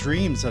still have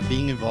dreams of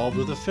being involved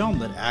with a film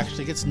that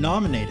actually gets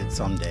nominated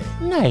someday.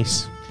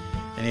 Nice.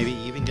 And maybe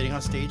even getting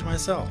on stage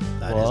myself.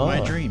 That is Whoa. my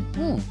dream.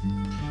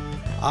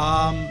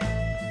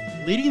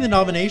 Leading the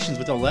nominations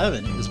with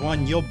 11 is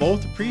one you'll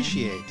both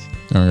appreciate.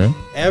 Okay.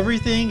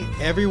 Everything,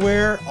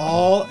 Everywhere,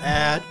 All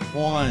at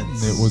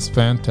Once. It was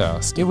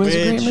fantastic. It was a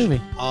great which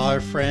movie.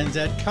 our friends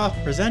at Cuff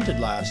presented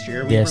last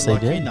year. We Yes, were they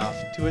lucky did. enough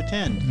to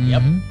attend.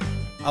 Yep. Mhm.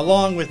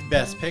 Along with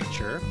Best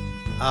Picture,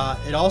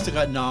 it also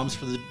got noms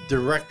for the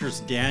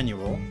Director's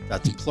Daniel,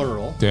 that's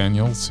plural.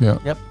 Daniels, yeah.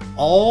 Yep.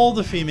 All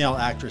the female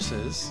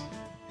actresses,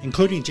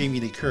 including Jamie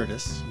Lee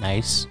Curtis,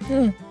 Nice.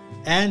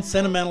 and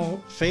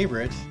sentimental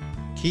favorite,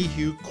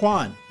 Ki-Hugh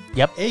Kwan,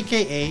 Yep.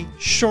 a.k.a.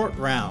 Short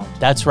Round.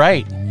 That's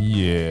right.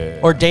 Yeah.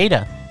 Or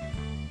Data.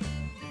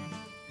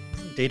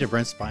 Data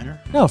Brent Spiner?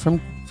 No, from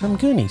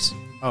Goonies.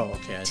 Oh,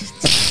 okay.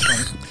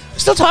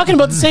 Still talking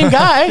about the same I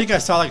guy. think I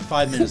saw like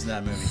 5 minutes of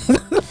that movie.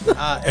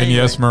 and Anyway,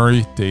 yes,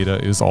 Murray,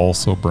 Data is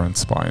also Brent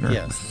Spiner.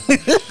 Yes.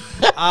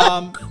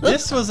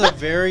 This was a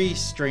very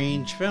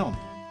strange film,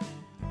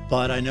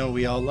 but I know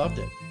we all loved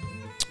it.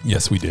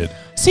 Yes, we did.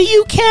 See,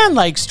 you can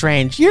like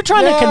Strange. You're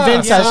trying to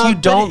convince us you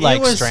but don't like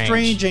It was Strange.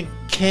 strange and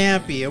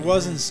campy. It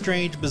wasn't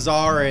strange,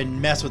 bizarre,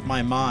 and mess with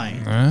my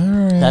mind. All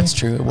right. That's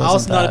true. It I'm wasn't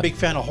also not a that. big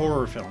fan of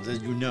horror films,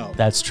 as you know.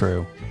 That's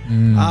true.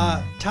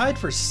 Tied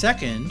for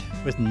second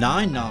with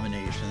 9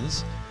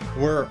 nominations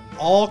were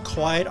All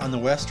Quiet on the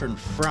Western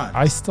Front.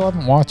 I still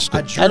haven't watched A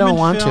it. German don't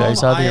want to. I film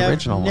saw the have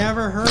original one.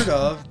 never heard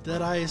of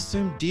that I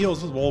assume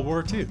deals with World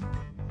War II.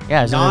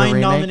 Yeah, isn't it a 9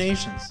 remake?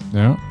 nominations.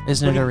 Yeah.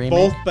 Isn't it a Including remake?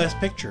 Both Best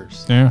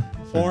Pictures. Yeah.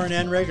 Foreign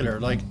and regular.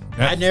 Like,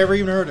 Net- I'd never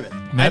even heard of it.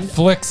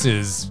 Netflix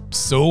is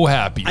so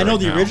happy. I know right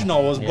the now.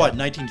 original was, Yeah. what,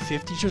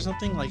 1950s or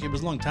something? Like, it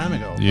was a long time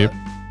ago. Yep.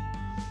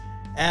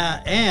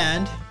 but-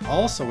 and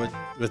also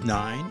with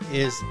 9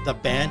 is The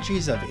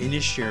Banshees of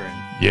Inisherin,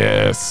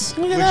 Yes.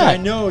 Look at which I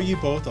that. know you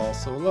both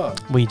also love.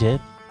 We did.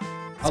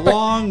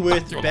 Along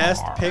with Spectacular.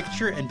 Best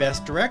Picture and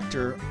Best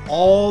Director,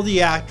 all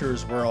the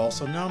actors were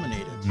also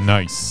nominated.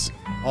 Nice.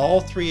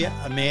 All 3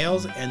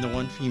 males and the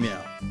 1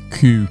 female.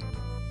 Cool.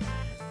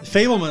 The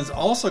Fablemans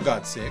also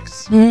got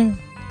 6,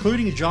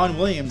 including John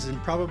Williams in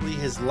probably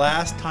his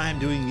last time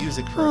doing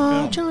music for a Oh,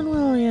 film. John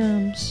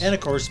Williams. And of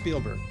course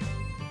Spielberg.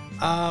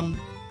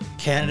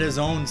 Canada's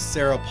own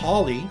Sarah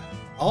Polley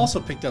also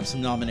picked up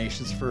some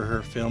nominations for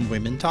her film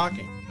Women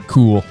Talking.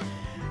 Cool.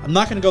 I'm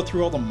not going to go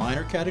through all the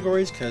minor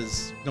categories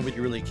because nobody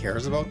really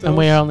cares about those. And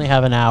we only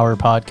have an hour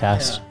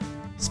podcast. Yeah.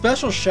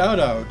 Special shout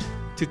out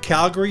to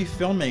Calgary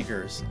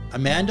filmmakers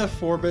Amanda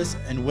Forbes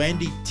and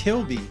Wendy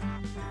Tilby,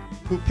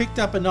 who picked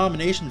up a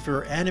nomination for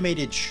her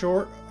animated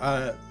short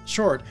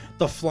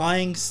The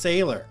Flying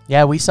Sailor.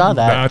 Yeah, we saw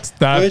that.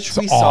 That's Which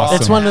we saw. awesome.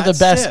 It's one of the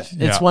That's best.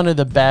 it. It's Yeah. one of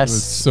the It was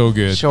best so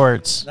good.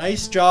 shorts.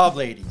 Nice job,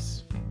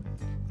 ladies.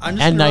 I'm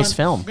just And gonna nice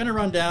film. I'm going to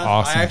run down.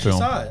 Awesome I actually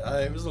film. saw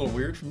it. It was a little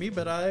weird for me,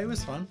 but it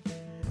was fun.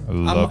 I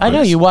love I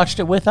know it. you watched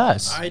it with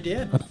us. I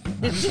did.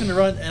 I'm just going to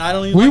run, and I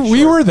don't even We, like we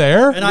shorts. were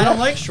there. And I don't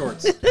like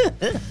shorts.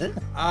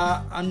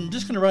 I'm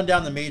just going to run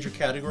down the major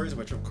categories,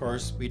 which of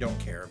course we don't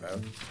care about.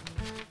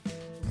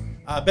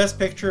 Best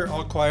Picture,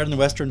 All Quiet on the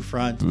Western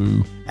Front.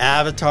 Boo.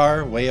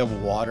 Avatar, Way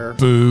of Water.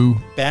 Boo.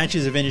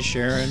 Banshees of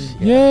Inisherin.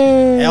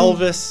 Yay.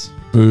 Elvis.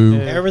 Boo.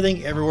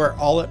 Everything, Everywhere,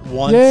 All at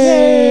Once.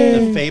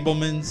 Yay. The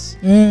Fablemans.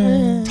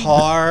 Yay.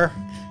 Tar.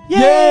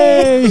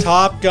 Yay.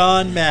 Top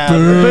Gun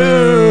Maverick.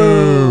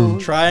 Boo.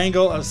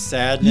 Triangle of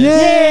Sadness.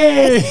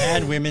 Yay.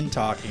 And Women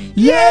Talking.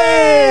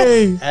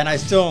 Yay. And I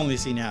still only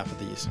seen half of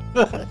these.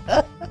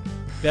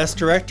 Best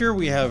Director,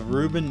 we have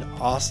Ruben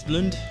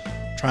Ostlund,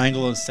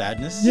 Triangle of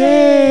Sadness.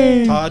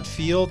 Yay. Todd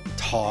Field,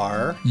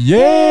 Tar.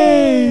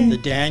 Yay. The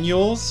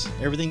Daniels,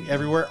 Everything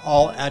Everywhere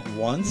All at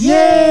Once.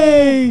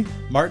 Yay.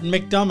 Martin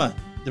McDonough,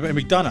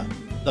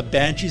 The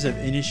Banshees of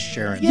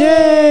Inisherin.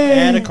 Yay.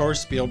 And of course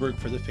Spielberg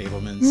for The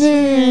Fablemans.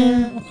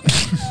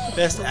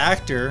 Best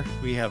Actor,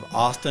 we have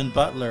Austin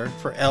Butler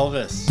for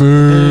Elvis.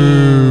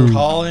 Boo.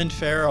 Colin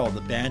Farrell,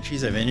 The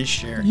Banshees of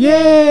Inisherin.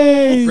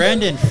 Yay.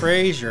 Brendan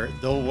Fraser,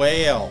 The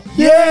Whale.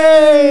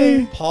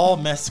 Yay. Paul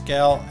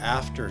Mescal,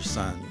 After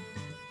Sun.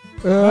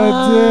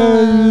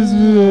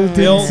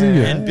 Bill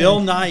Bill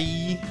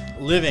Nighy,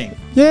 Living.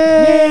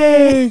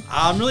 Yay.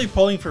 I'm really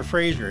pulling for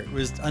Fraser. It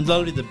was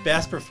undoubtedly the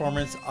best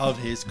performance of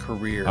his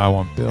career. I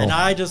want Bill. And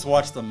I just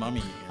watched The Mummy.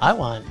 Again. I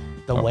want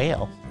the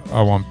whale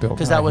I want Bill.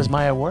 because that was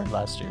my award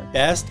last year.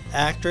 Best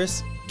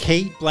Actress,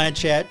 Kate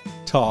Blanchett,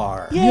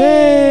 Tar.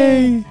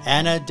 Yay.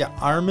 Anna de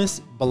Armas,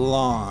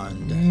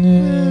 Blonde.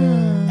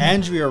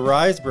 Andrea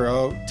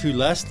Riseborough to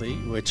Leslie,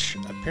 which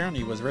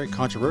apparently was very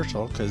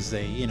controversial because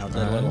they, did a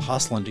little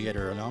hustling to get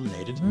her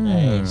nominated.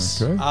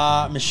 Nice.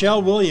 Okay.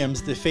 Michelle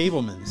Williams, The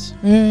Fablemans.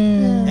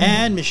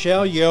 And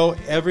Michelle Yeoh,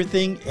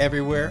 Everything,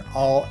 Everywhere,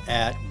 All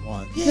at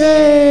Once.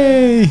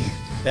 Yay.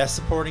 Best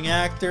Supporting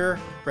Actor,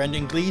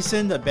 Brendan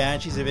Gleeson, The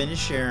Banshees of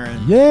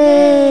Inisherin.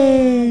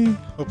 Yay.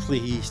 Hopefully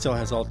he still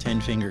has all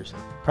 10 fingers.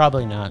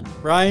 Probably not.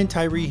 Brian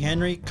Tyree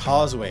Henry,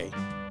 Causeway.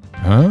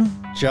 Huh?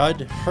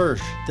 Judd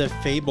Hirsch, The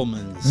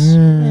Fablemans.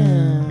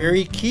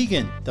 Mary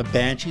Keegan, The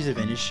Banshees of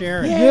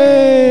Inisherin.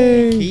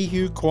 Yay.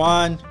 Ki-Hugh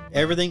Kwan,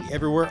 Everything,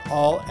 Everywhere,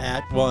 All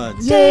at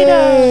Once.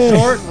 Yay.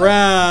 Short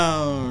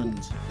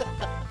round.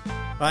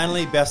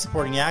 Finally, Best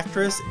Supporting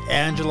Actress,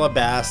 Angela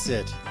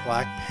Bassett,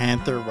 Black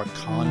Panther,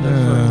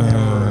 Wakanda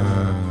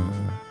Forever.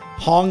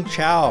 Hong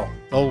Chow,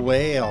 The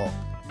Whale.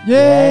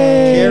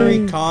 Yay!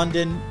 Carrie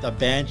Condon, The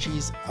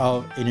Banshees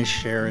of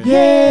Inisherin.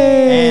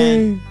 Yay!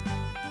 And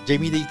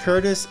Jamie Lee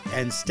Curtis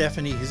and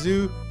Stephanie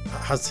Zhu,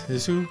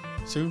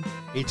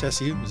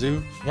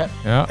 HSU.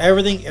 Yeah.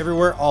 Everything,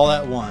 Everywhere, All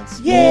at Once.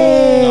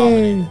 Yay!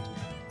 Nominated.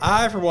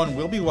 I, for one,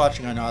 will be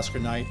watching on Oscar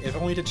night, if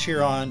only to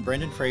cheer on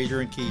Brendan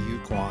Fraser and Ki Hu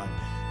Kwan.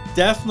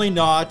 Definitely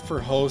not for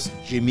host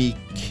Jimmy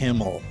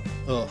Kimmel.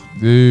 Ugh,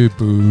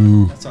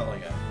 Boo. that's all I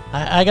got.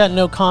 I got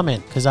no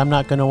comment because I'm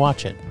not going to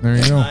watch it. There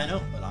you go. I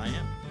know, but I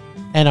am.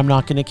 And I'm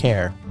not going to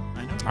care.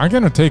 I know. I'm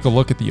gonna take a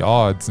look at the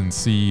odds and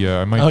see.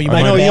 I might. Oh, you I might-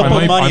 I know you'll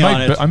put money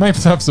on it. I might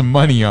have some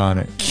money on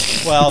it.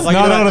 Well, It's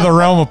not out of the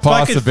realm of If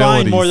I could find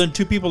possibilities. more than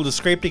two people to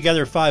scrape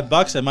together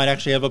 $5, I might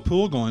actually have a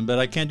pool going, but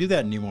I can't do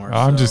that anymore.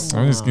 I'm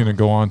so, just gonna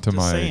go on to just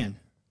my saying.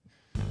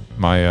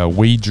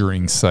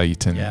 wagering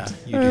site and Yeah,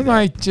 you do I that.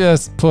 might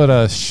just put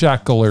a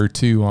shekel or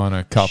two on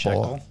a couple.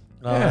 Shekel.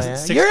 Oh, Yeah. yeah.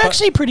 $6 You're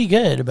actually pretty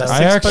good about I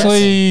it.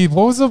 actually,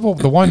 what was the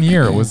 1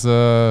 year? It was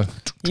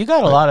You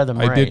got a lot of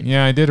them I right. did.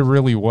 Yeah, I did it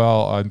really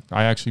well.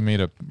 I actually made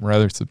a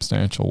rather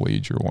substantial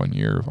wager 1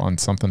 year on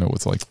something that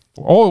was like,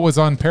 it was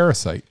on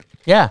Parasite.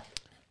 Yeah.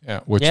 Yeah,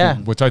 which Yeah.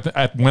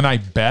 when I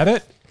bet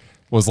it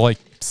was like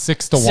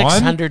 6 to 1.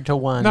 600 to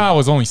 1. No, it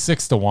was only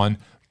 6 to 1.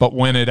 But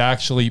when it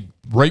actually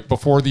right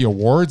before the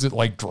awards, it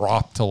like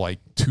dropped to like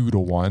 2 to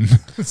 1.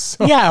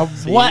 So- Yeah,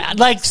 what?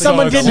 Like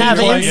someone it didn't have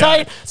seems like-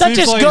 insight. yeah. That Seems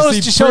just like it goes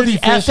seems to show pretty the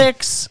fishy.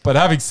 ethics. But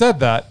having said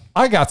that,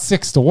 I got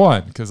 6 to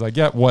 1 because I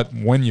get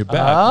when you bet,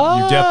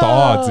 you get the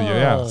odds.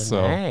 Yeah,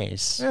 so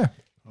Nice. yeah.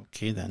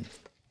 Okay, then.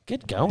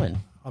 Good going.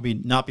 I'll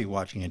not be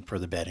watching it for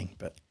the betting,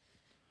 but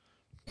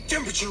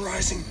Temperature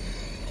rising.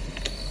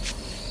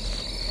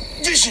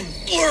 Vision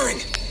blurring.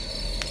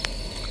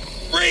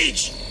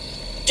 Rage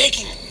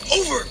taking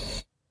over.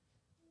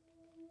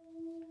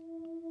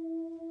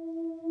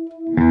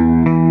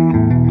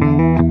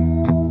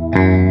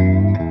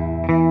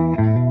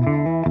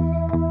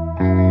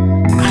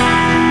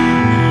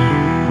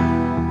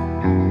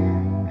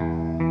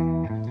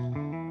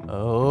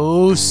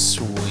 Oh,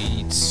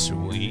 sweet,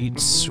 sweet,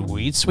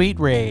 sweet, sweet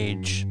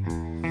rage.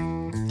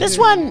 This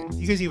one,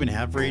 you guys even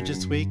have Rage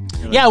this week?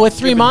 You're yeah, like, with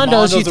 3 giving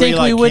Mondos, you away think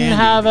we like wouldn't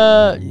candy.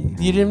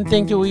 have you didn't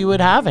think that we would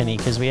have any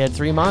because we had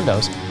 3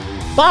 Mondos.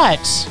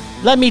 But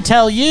let me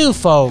tell you,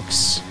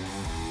 folks,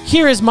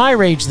 here is my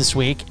rage this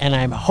week, and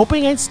I'm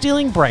hoping I'm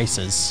stealing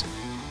Bryce's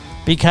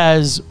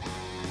because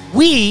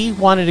we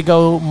wanted to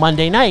go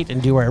Monday night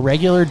and do our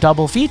regular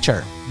double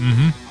feature.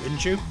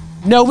 Didn't you?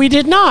 No, we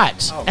did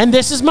not. Oh. And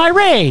this is my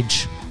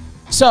rage.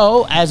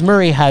 So, as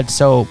Murray had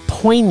so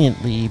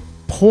poignantly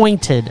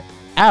pointed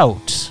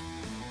out,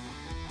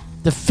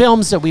 the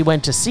films that we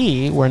went to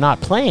see were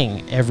not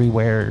playing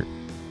everywhere,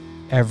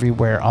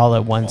 all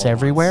at once, All at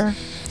everywhere.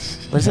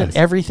 Was it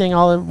Everything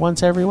All at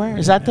Once Everywhere?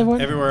 Is that the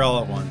one? Everywhere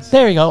all at once.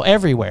 There you go,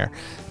 everywhere.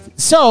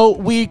 So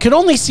we could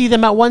only see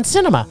them at one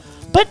cinema.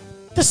 But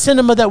the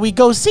cinema that we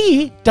go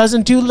see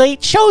doesn't do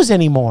late shows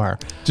anymore.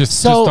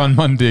 Just So- on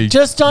Monday.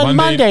 just on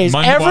Mondays.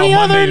 Every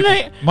other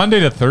night- Monday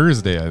to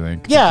Thursday, I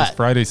think. Yeah. Just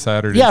Friday,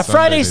 Saturday. Yeah, Sunday,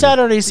 Friday, they-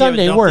 Saturday,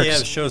 Sunday Don't works. They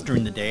have shows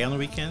during the day on the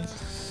weekends.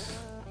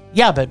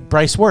 Yeah, but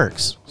Bryce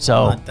works.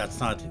 So That's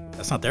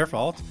not their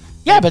fault.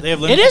 yeah, but They have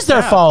it limited is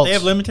their staff. fault. They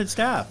have limited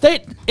staff.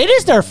 It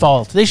is their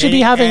fault. They should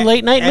be having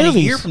late night and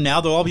movies. A year from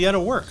now, they'll all be out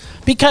of work.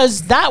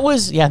 Because that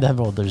was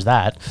well, there's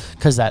that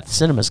because that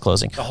cinema's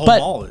closing. The whole but,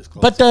 mall is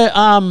closed. But the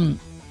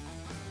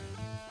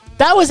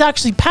that was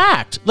actually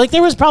packed. Like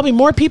there was probably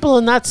more people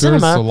in that There's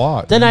cinema a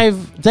lot, than yeah.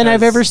 I've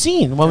Because- ever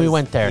seen when we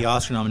went there. The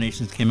Oscar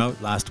nominations came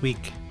out last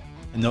week,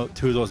 and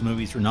 2 of those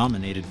movies were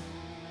nominated,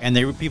 and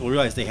people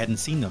realized they hadn't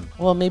seen them.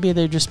 Well, maybe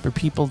they're just for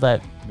people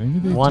that Maybe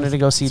they wanted just to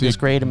go see this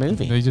great a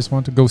movie. They just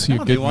want to go see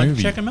No, a they good wanted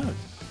movie. to check them out.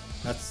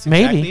 That's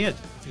Maybe. exactly it.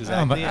 That's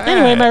exactly but- it.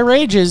 Anyway, my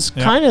rage is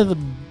Yeah. kind of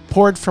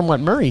poured from what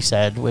Murray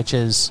said, which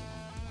is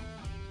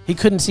he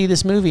couldn't see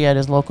this movie at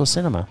his local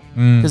cinema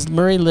because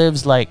Murray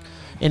lives like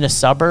in a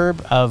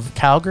suburb of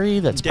Calgary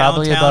that's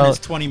probably Downtown about is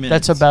 20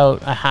 minutes. that's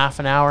about a half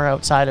an hour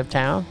outside of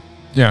town.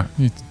 Yeah.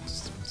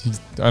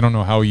 I don't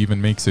know how he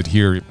even makes it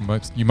here.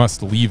 You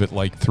must leave at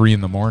like 3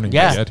 a.m.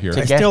 Yeah. to get here.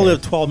 To I get still here.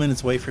 live 12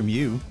 minutes away from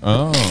you.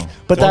 Oh.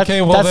 But that's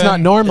Okay, well that's then- not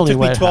It normally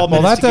took me what 12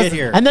 happens. minutes that to get doesn't-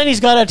 here. And then he's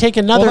got to take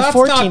another Well, that's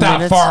 14 not that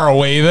minutes. far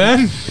away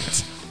then.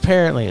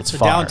 Apparently, it's So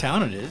far.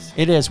 downtown it is.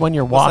 It is when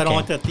you're Plus, I walking. don't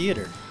like that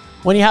theater.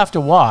 When you have to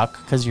walk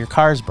because your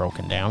car's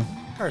broken down.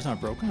 Car's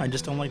not broken. I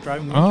just don't like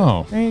driving.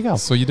 Oh. There you go.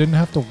 So you didn't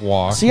have to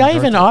walk. See, I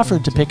even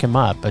offered to pick him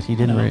up, but he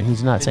didn't. No.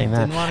 He's not saying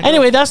that. Didn't wanna go.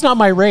 Anyway, that's not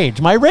my rage.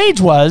 My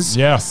rage was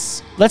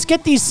Yes. let's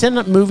get these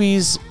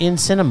movies in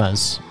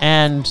cinemas,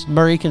 and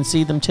Murray can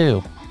see them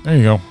too. There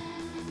you go.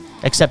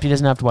 Except he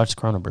doesn't have to watch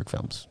the Cronenberg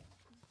films.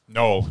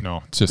 No.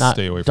 Just Not-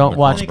 stay away from don't the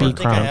watch I corner.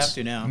 think I have B-Crumbs.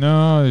 to now.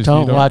 No, you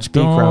Don't watch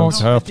B-Crumbs.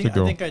 Don't have I think, to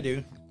go. I think I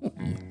do.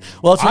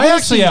 Well, if you're I gonna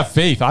actually see- have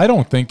faith. I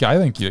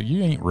think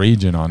you ain't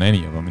raging on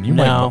any of them, and you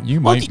No. might.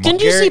 You Well, might.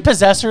 didn't you see Gary-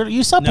 Possessor?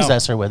 You saw No.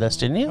 Possessor with us,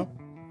 didn't you?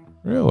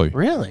 really?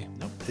 Really?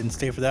 Nope, didn't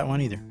stay for that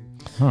one either.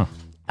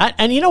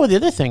 And you know what? The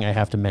other thing I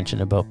have to mention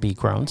about B.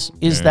 Crohn's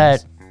is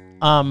Yes.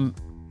 that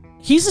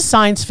he's a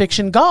science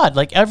fiction god.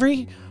 Like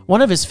every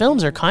one of his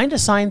films are kind of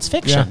science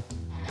fiction.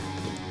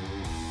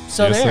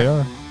 So Yes, there. they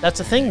are. That's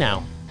a thing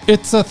now.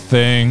 It's a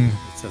thing.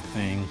 It's a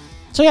thing.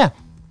 So yeah,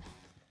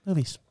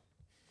 movies.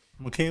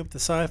 I'm okay with the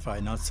sci-fi,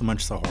 not so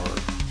much the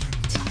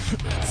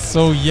horror.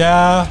 So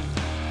yeah,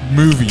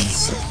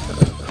 movies.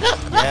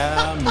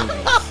 Yeah,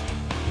 movies.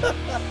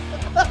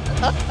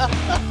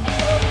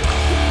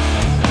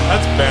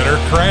 That's better.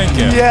 Crank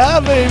it. Yeah,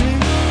 baby.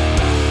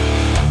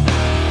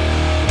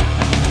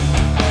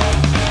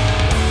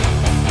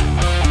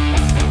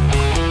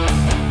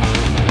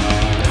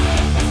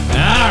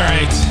 All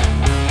right.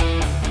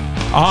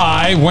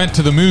 I went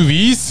to the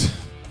movies,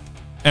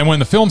 and when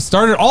the film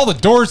started, all the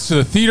doors to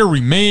the theater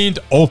remained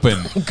open.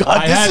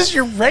 God, this is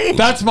your rage.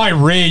 That's my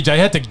rage. I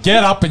had to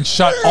get up and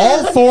shut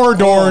all four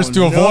doors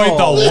to avoid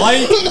the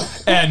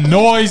light and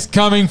noise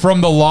coming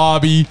from the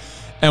lobby.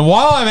 And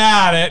while I'm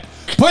at it,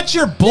 put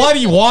your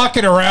bloody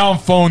walking around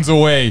phones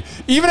away.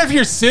 Even if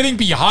you're sitting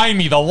behind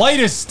me, the light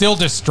is still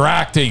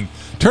distracting.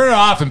 Turn it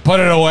off and put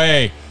it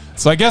away.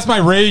 So I guess my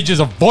rage is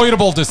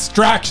avoidable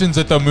distractions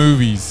at the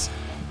movies.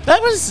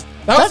 That was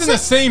That was in the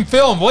same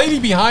film. Lady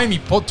behind me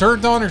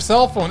turned on her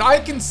cell phone. I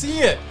can see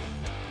it.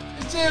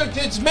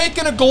 It's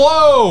making a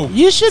glow.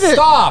 You should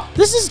stop.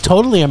 This is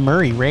totally a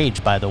Murray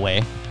rage, by the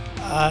way.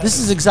 This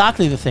is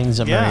exactly the things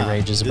that Yeah, Murray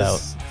rage is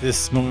about.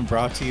 This moment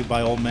brought to you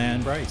by Old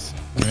Man Bryce.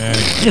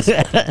 That's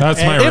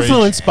my rage.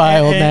 Influenced by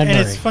Old Man and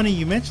Murray. it's funny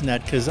you mentioned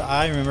that because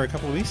I remember a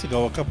couple of weeks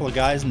ago, a couple of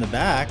guys in the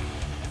back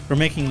were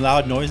making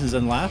loud noises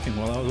and laughing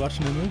while I was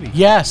watching the movie.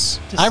 Yes,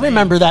 Just I saying.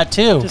 remember that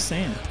too. Just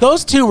saying.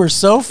 Those two were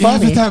so Yeah,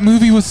 funny. but that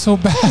movie was so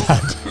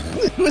bad.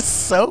 It was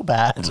so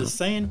bad. Just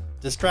saying.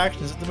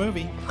 Distractions at the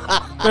movie.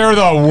 They're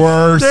the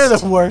worst. They're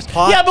the worst.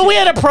 Yeah, but we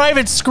had a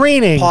private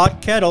screening.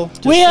 Pot kettle.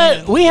 Just We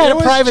had saying. a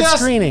private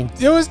screening.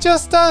 It was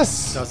just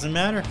us. Doesn't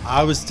matter.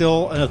 I was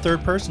still in a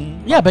third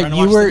person. Yeah, but trying to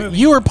you watch the were movie.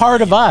 you were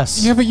part of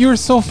us. Yeah, but you were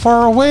so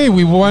far away.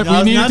 We I was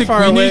needed not to. far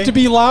We away. needed to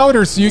be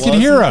louder so you could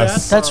Wasn't hear that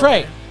us. far That's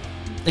right.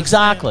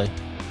 Exactly.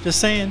 Just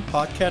saying.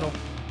 Pot kettle.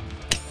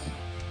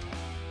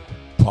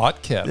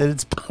 Pot kettle.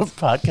 It's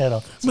pot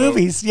kettle.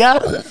 Movies, yeah.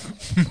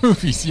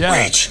 Movies, yeah.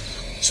 Rage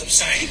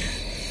subsiding.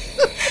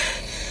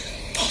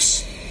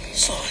 Pulse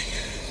slowing.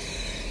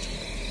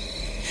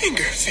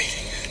 Anger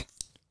fading.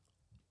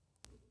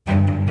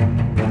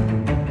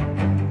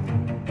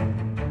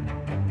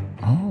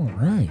 All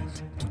right.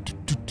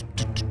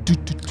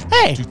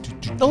 Hey,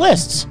 the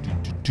lists.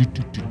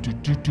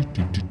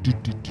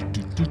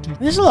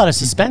 There's a lot of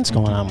suspense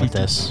going on with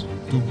this.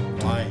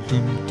 Why?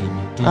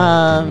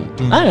 I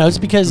don't know. It's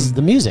because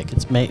the music.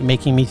 It's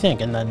making me think,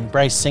 and then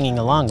Bryce singing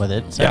along with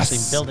it. It's Yes.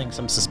 actually building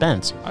some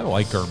suspense. I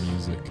like our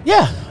music.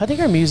 Yeah, I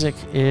think our music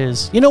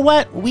is. You know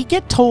what? We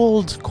get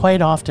told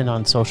quite often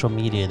on social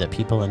media that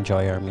people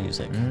enjoy our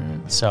music.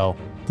 So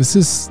This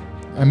is.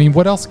 I mean,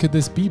 what else could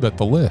this be but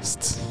the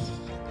lists?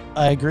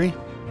 I agree.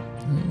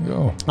 There you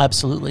go.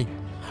 Absolutely.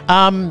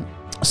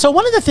 So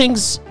one of the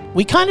things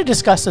we kind of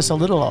discussed this a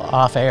little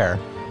off air,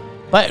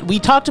 but we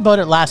talked about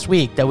it last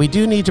week that we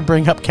do need to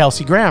bring up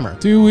Kelsey Grammer.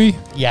 Do we?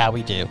 Yeah,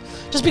 we do.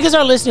 Just because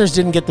our listeners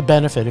didn't get the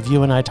benefit of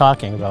you and I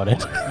talking about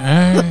it.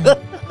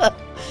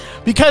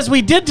 Because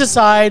we did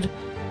decide,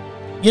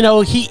 you know,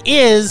 he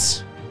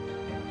is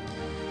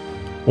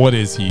What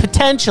is he?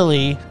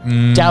 potentially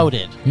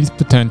doubted. He's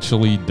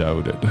potentially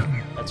doubted.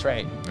 That's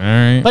right. All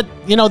right. But,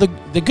 you know,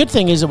 the good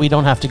thing is that we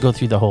don't have to go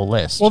through the whole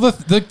list. well, the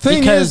thing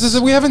Because- is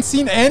that we haven't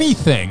seen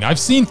anything. I've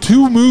seen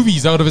 2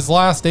 movies out of his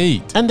last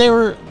 8. And they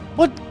were,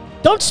 what?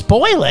 Don't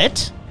spoil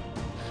it.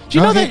 Do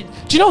you know Okay.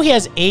 that? Do you know he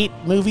has 8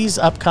 movies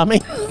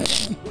upcoming?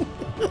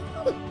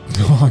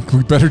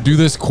 We better do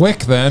this quick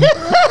then.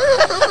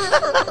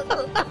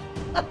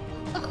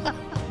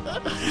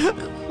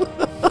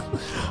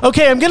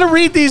 Okay, I'm gonna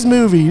read these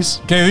movies.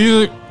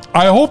 Okay,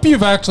 I hope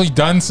you've actually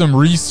done some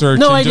research.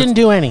 No, and I just- didn't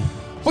do any.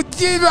 What,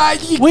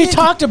 We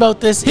talked about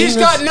this. He's in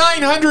this- got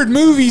 900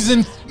 movies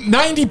and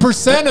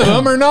 90% of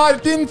them are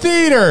not in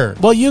theater.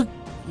 Well, you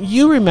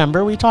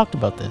remember we talked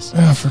about this.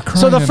 For crying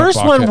So the in a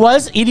first one bucket.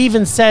 was It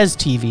Even Says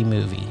TV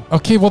Movie.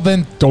 Okay, well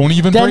then don't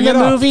even Then bring the it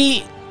up.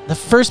 movie, the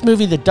first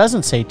movie that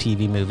doesn't say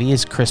TV movie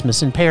is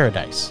Christmas in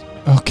Paradise,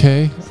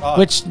 Okay.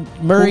 which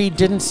Murray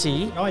didn't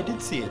see. No, I did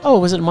see it. Oh,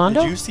 was it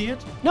Mondo? Did you see it?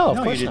 No, of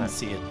no, course you didn't not.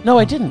 see it. No,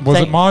 I didn't. Was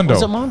it Mondo?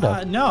 Was it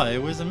Mondo? No,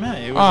 it was a man.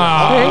 It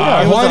was There you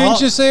go. it was Why a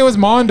didn't you say it was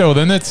Mondo?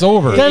 Then it's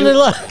over. Then they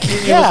look.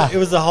 It Yeah. was, it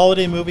was a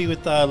holiday movie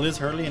with Liz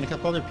Hurley and a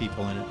couple other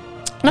people in it.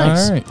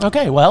 Nice. All right.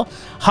 Okay, well,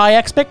 High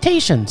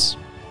Expectations.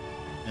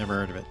 Never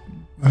heard of it.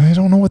 I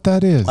don't know what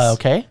that is.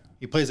 Okay,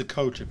 He plays a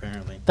coach,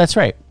 apparently. that's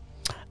right.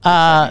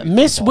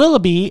 Miss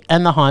Willoughby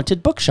and the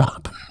Haunted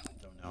Bookshop.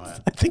 Don't know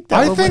it. I think that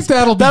I one think was,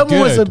 that'll be that one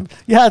was good.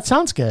 yeah, it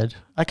sounds good.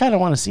 I kind of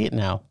want to see it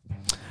now.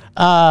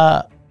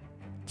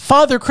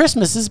 Father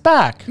Christmas is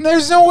back.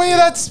 There's no way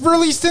that's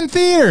released in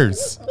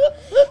theaters.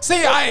 See,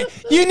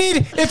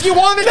 if you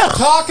wanted to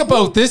talk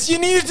about this, you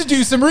needed to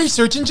do some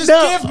research and just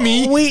No, give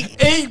me we-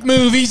 8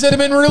 movies that have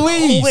been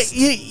released. Wait,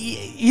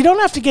 you don't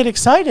have to get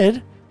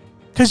excited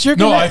Because you're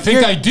No, gonna. I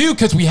think I do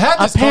because we had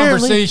this Apparently-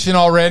 conversation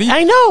already.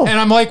 I know. And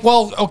I'm like,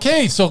 well,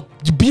 okay, so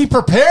be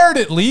prepared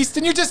at least.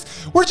 And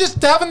we're just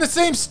having the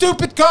same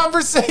stupid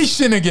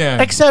conversation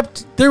again.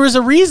 Except there was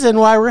a reason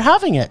why we're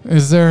having it.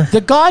 Is there? The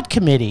God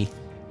Committee.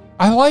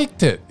 I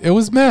liked it. It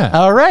was meh.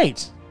 All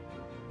right.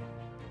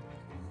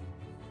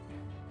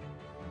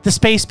 The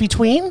Space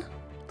Between?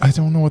 I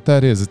don't know what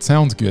that is. It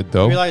sounds good I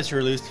though. realized you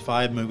released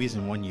 5 movies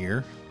in 1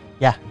 year.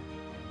 Yeah.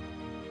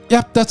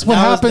 Yep, that's what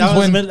that happens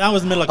was when. that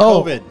was the middle of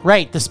Oh, COVID.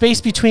 right. The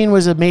Space Between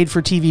was a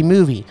made-for-TV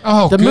movie.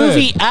 Oh, the good.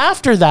 movie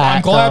after that,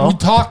 I'm glad though, we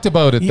talked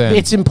about it then.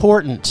 it's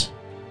important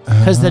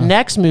because the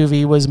next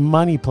movie was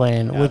Money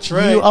Plane, which That's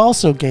right. you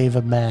also gave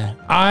a meh.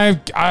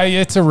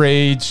 It's a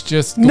rage.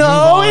 Just move No,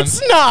 on.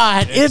 it's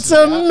not. It's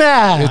a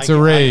meh. It's a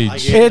rage. I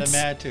gave it It's- a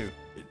mad too.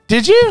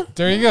 Did you?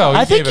 There you go.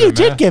 I think gave it you a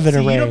did meh. give it a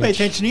See, you don't pay rage.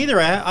 attention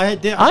either. I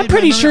did I'm my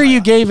pretty sure you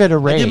minute- gave it a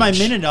rage. I did my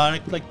minute on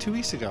it like 2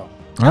 weeks ago.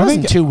 That I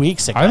wasn't think 2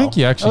 weeks ago. I think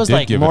you actually that was did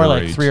like give it more a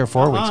like rage. 3 or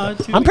 4 weeks Uh-huh,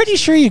 ago. 2 I'm pretty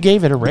weeks. sure you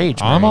gave it a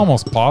rage. I'm Murray.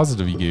 almost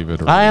positive he gave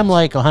it a rage. I am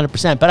like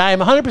 100%, but I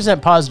am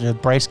 100%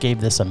 positive Bryce gave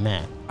this a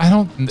meh. I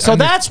don't. So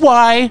that's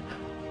why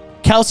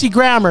Kelsey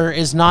Grammer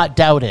is not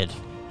doubted.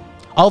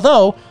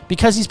 Although,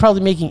 because he's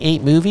probably making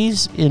 8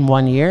 movies in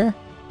 1 year,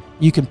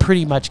 you can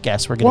pretty much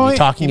guess we're going to Why- be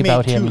talking he made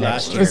about 2 him last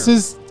next year. year. This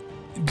is.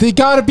 They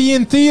got to be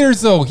in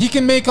theaters though. He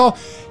can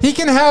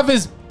have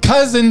his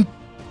cousin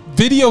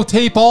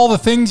videotape all the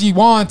things he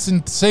wants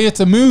and say it's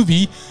a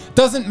movie.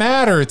 Doesn't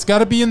matter. It's got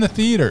to be in the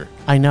theater.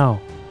 I know.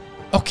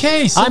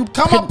 Okay, so I'm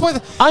come con- up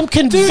with. I'm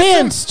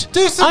convinced.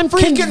 Do some I'm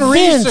freaking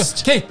convinced.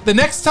 research. Okay, the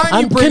next time you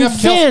I'm bring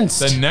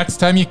convinced.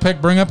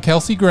 up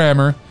Kelsey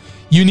Grammer,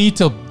 you need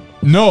to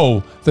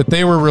know that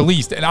they were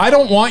released. And I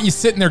don't want you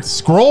sitting there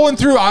scrolling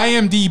through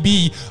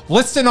IMDb,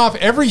 listing off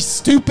every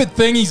stupid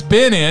thing he's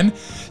been in.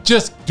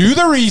 Just do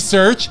the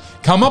research,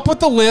 come up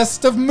with a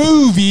list of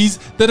movies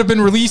that have been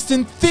released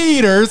in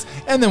theaters,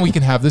 and then we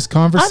can have this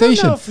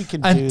conversation. if we can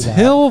do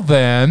Until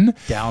then,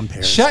 Down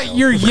Periscope. shut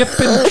your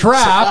yipping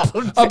trap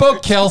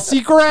about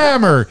Kelsey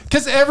Grammer.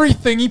 Because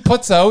everything he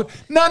puts out,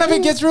 none of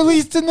it gets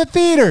released in the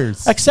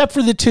theaters. Except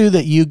for the 2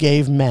 that you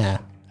gave meh.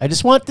 I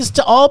just want this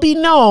to all be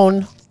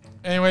known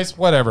Anyways,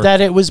 whatever.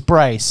 that it was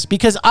Bryce.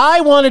 Because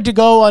I wanted to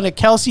go on a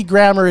Kelsey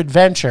Grammer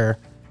adventure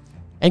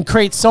and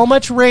create so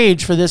much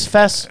rage for this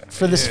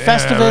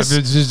Festivus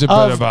it's just a bit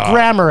of about-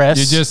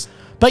 Grammarists. You just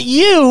But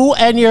you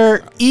and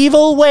your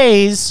evil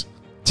ways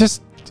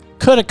just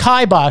could have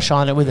kibosh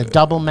on it with a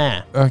double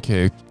meh.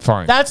 okay,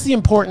 fine. That's the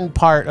important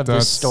part of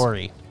That's- this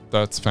story.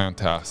 That's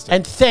fantastic.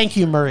 And thank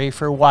you, Murray,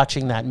 for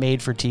watching that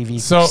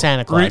made-for-TV So,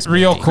 Santa Claus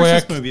real movie. quick,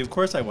 Christmas movie. Of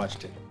course, I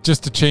watched it.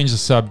 just to change the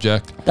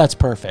subject. That's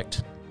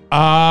perfect.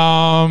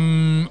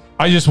 I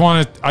just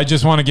want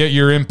to get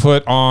your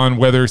input on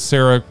whether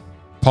Sarah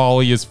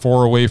Polly is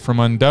 4 away from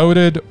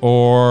Undoubted,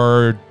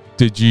 or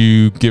did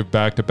you give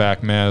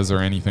back-to-back mez or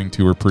anything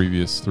to her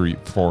previous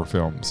 3-4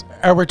 films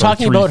We're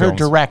talking 3 about her films.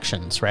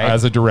 directions, right?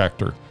 as a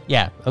director?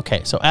 Yeah.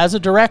 Okay. So as a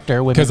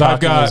director, we've been 'Cause I've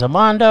talking got- as a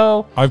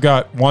Mondo. I've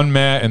got 1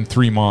 meh and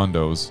 3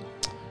 mondos.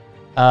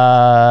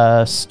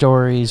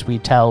 Stories We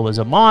Tell was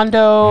a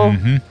Mondo.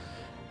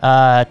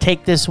 Mm-hmm.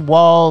 Take This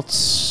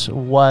Waltz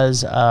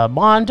was a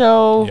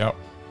Mondo. Yep.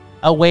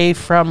 Away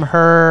From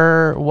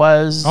Her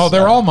was. Oh,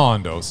 they're all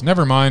mondos.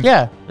 Never mind.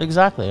 Yeah,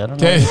 exactly. I don't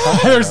know. Okay. what you're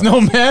talking There's about.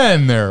 no meh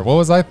in there. What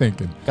was I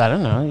thinking? I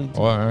don't know.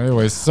 Well,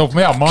 anyways, so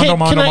yeah, mondo,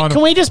 mondo.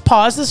 Can we just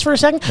pause this for a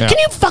second? Yeah. Can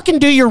you fucking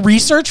do your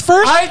research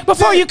first I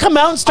before did- you come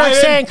out and start I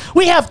didn't- saying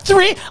we have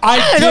 3? I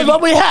know didn't-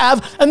 what we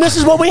have, and this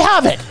is what we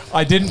have it.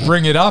 I didn't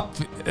bring it up.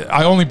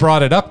 I only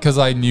brought it up because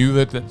I knew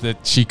that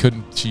she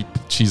couldn't.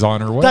 She's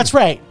on her way. That's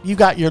right. You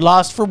got your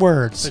lost for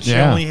words But she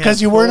Yeah. only has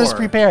because you weren't as 4.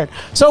 prepared.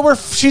 So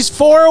she's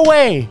 4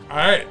 away. All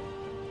right.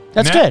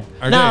 That's Nah, good.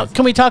 okay. Now,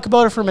 can we talk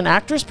about her from an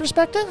actress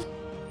perspective?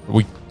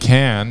 We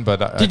can,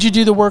 but Did you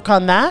do the work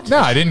on that? No,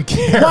 I didn't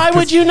care. Why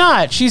would you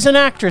not? She's an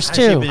actress Has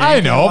she too. been- I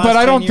know, The but last I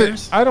 10 don't think.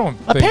 years? I don't.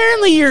 Think,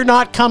 Apparently, you're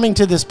not coming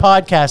to this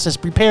podcast as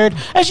prepared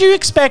as you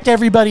expect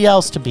everybody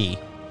else to be.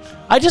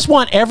 I just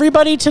want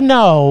everybody to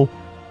know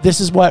this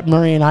is what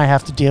Murray and I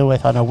have to deal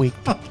with on a week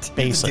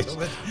basis. deal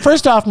with.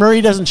 First off,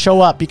 Murray doesn't show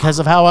up because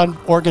of how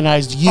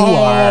unorganized you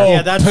are.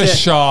 Yeah, that's it.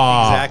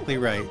 pshaw. Exactly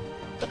right.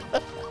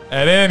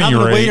 At any I'm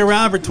gonna wait rate,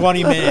 around for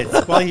 20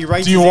 minutes while he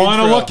writes. do you his want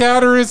to intro. look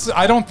at her as?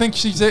 I don't think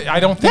she's.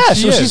 I don't think Yeah,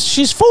 she so is.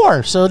 she's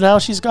 4. So now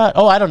she's got.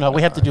 Oh, I don't know.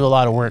 We have to do a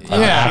lot of work.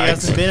 Yeah. She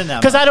hasn't been in that.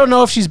 Because I don't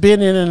know if she's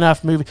been in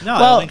enough movies. No, I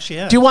well, don't think she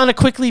has. Do you want to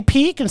quickly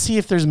peek and see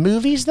if there's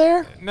movies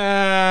there?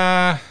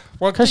 Nah.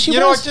 Well, 'Cause she you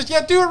know was- what?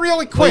 Just do it really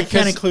Well, you quick.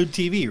 can't 'cause- include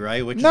TV,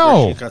 right? Which No.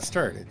 is where she got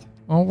started.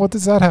 well, what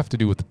does that have to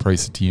do with the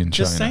price of tea in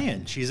China? Just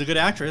saying, she's a good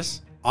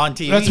actress on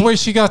TV. That's the way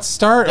she got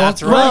started.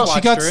 That's right. Well, I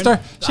she got watched her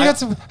started. in- She I- got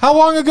some. How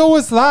long ago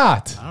was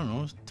that? I don't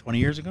know, 20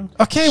 years ago.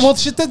 Okay, well,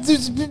 she,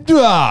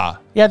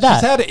 Yeah, that.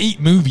 She's had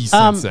 8 movies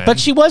since then. But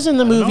she was in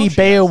the don't know movie if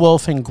she has.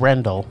 Beowulf and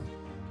Grendel.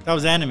 That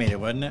was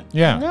animated, wasn't it?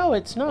 yeah. No,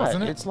 it's not.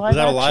 Wasn't it? It's live Was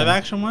that a action. live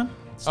action one?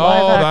 It's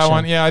live Oh, that action.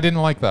 one. Yeah, I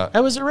didn't like that.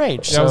 That was a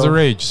rage. That was a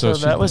rage. So,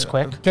 that was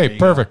quick. Okay, There you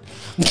go. perfect.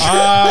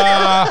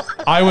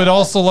 I would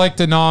also like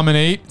to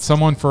nominate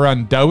someone for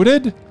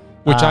Undoubted.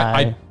 Which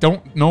I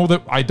don't know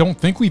that I don't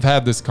think we've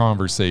had this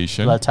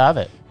conversation. Let's have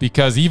it.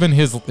 Because even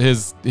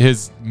his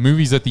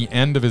movies at the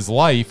end of his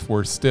life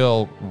were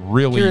still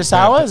really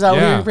Kurosawa? Is that what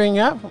yeah. you're bringing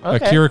up?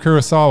 Okay. Akira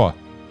Kurosawa.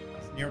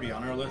 Is he already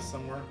on our list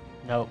somewhere?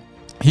 No.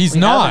 He's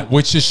We not, haven't.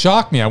 which just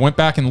shocked me. I went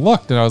back and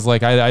looked, and I was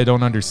like, I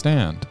don't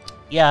understand.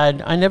 Yeah,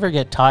 I never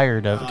get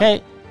tired of.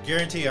 Okay.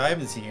 Guarantee you I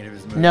haven't seen any of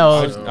his movies.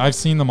 No. so- I've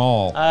seen them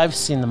all. I've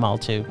seen them all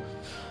too.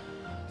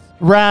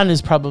 Ran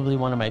is probably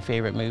one of my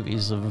favorite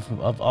movies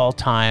of all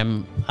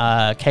time.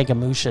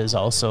 Kagemusha is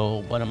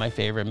also one of my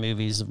favorite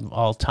movies of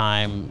all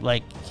time.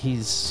 Like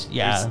he's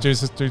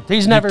There's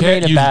He's you never can't-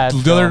 made a you bad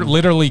film.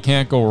 literally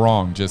can't go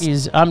wrong. Just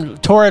he's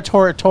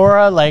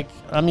Tora. Like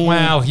I mean,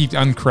 well, he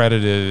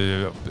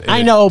uncredited.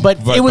 I know, but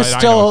it was I know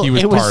still he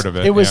was part of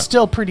it. It was yeah.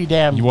 still pretty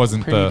damn. He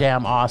wasn't pretty the-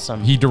 damn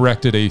awesome. He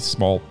directed a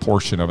small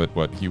portion of it,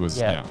 but he was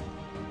Yeah. yeah.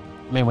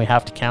 I mean, we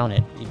have to count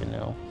it, even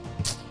though.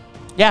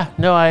 Yeah,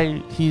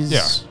 no, he's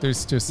Yeah,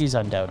 there's just he's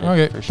undoubted.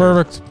 okay, for sure.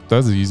 perfect.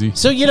 That's easy.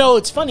 So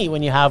it's funny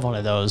when you have one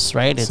of those,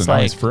 right? So It's now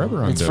like he's forever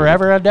it's undoubted.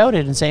 forever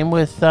undoubted, and same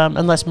with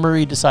unless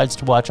Murray decides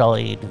to watch all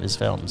 8 of his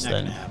films, Not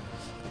gonna then happen.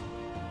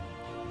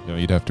 You know,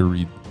 you'd have to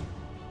read.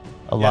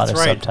 a lot That's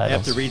of right. subtitles. You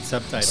have to read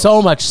subtitles.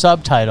 So much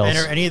subtitles. And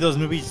are any of those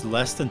movies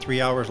less than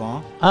 3 hours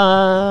long?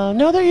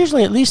 No, they're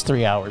usually at least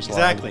 3 hours long.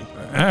 Exactly.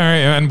 All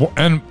right,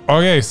 and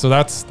okay, so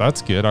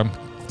that's good.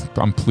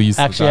 I'm pleased.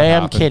 Actually, that I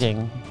am happened.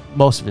 kidding.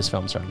 Most of his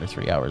films are under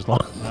 3 hours long.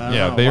 I don't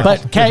Yeah, know. they are.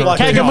 But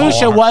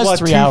Kagemusha No. was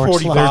 3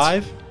 hours long.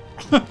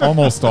 2:45?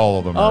 Almost all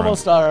of them. are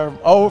Almost are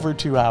over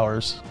 2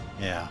 hours.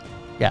 Yeah.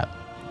 Yeah.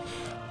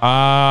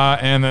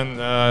 And then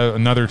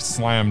another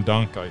slam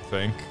dunk, I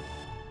think.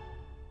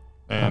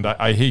 And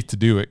I hate to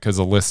do it because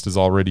the list is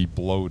already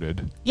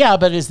bloated, Yeah,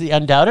 but is the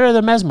undoubted or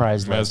the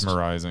mesmerized list?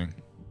 mesmerizing.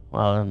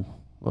 Well,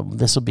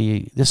 this will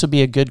be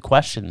a good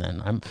question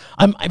then.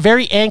 I'm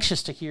very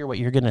anxious to hear what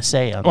you're going to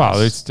say on Well,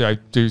 this.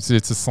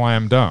 it's a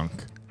slam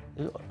dunk.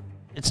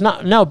 It's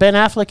not. No, Ben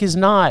Affleck is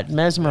not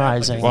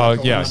mesmerizing. Well,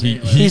 yeah,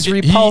 He's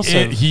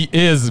repulsive. He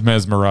is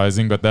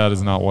mesmerizing, but that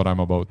is not what I'm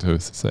about to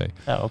say.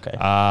 Oh, okay.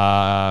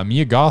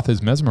 Mia Goth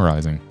is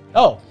mesmerizing.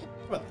 Oh,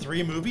 What,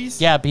 3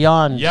 movies? yeah,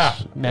 beyond Yeah.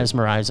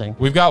 mesmerizing.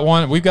 We've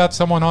got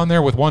someone on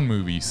there with one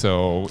movie,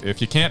 so if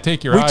you can't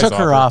take your We eyes took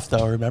her it- off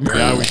though. Remember?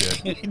 Yeah, we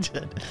did. We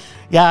did.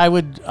 Yeah, I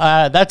would.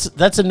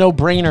 That's a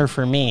no-brainer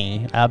for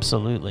me.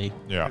 Absolutely.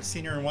 Yeah, I've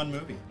seen her in one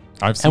movie.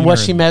 I've seen. And was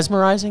her she in-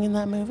 mesmerizing in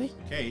that movie?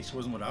 Okay, she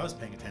wasn't what I was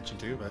paying attention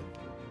to, but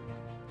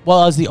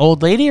Well, as the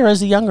old lady or as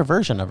the younger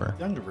version of her?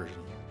 younger version.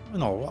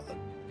 No,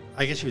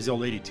 I guess she was the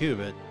old lady too,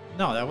 but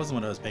no, that wasn't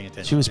what I was paying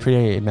attention to. She was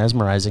pretty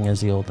mesmerizing as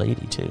the old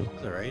lady too.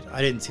 All right.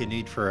 I didn't see a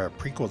need for a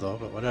prequel though,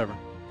 but whatever.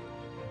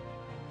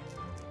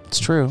 It's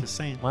true. Just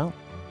saying. Well,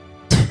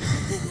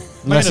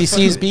 unless he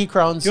sees B.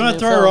 Crohn's. If you want new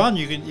to throw her film. on,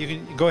 you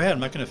can go ahead. I'm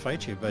not going to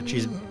fight you, but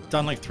she's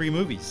done like 3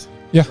 movies.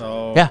 Yeah.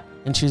 So, Yeah,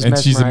 and she's And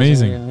she's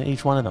mesmerizing amazing. in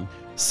each one of them.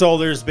 So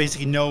there's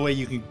basically no way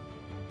you can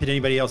pit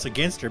anybody else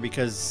against her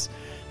because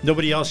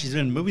nobody else she's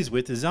been in movies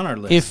with is on our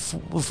list.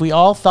 If we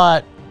all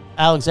thought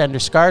Alexander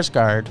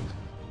Skarsgård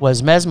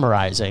was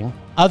mesmerizing,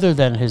 other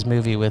than his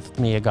movie with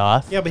Mia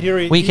Goth, yeah, but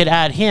here we could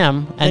add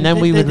him, and then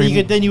we would.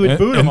 then you would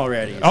boot him and-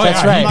 already. Oh,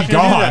 That's yeah, right. he'd I'm be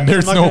not gonna do gone. that.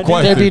 There's I'm not no gonna do that.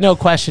 question. There'd be no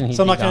question. He'd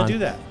So I'm be not going gone. to do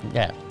that.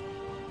 Yeah,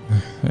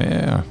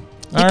 Yeah.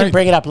 you All can right.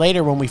 bring it up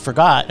later when we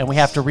forgot and we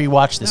have to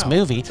rewatch this No,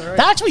 movie. that's all right.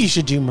 That's what you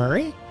should do,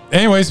 Murray.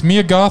 Anyways,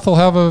 Mia Goth will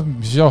have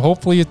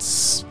hopefully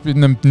it's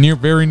in the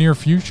very near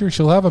future.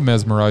 She'll have a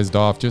mesmerized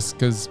off just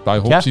because I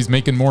hope Yeah. she's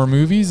making more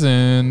movies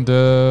and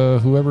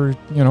whoever,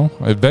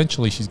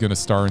 eventually she's going to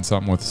star in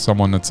something with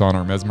someone that's on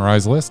our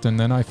mesmerized list. And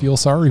then I feel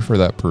sorry for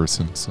that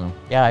person. So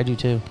Yeah, I do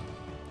too.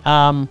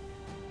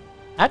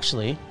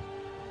 Actually,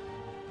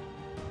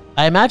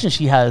 I imagine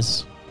she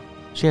has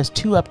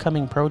 2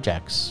 upcoming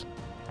projects.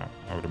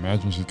 I would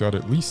imagine she's got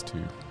at least 2.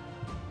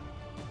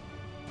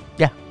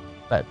 Yeah,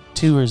 but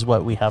 2 is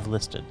what we have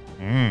listed.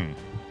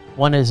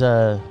 One is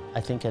I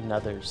think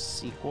another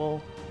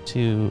sequel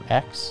to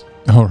X.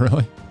 Oh,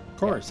 really? Of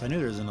course, I knew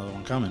there was another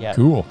one coming. Yeah.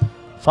 Cool.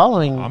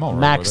 Following I'm all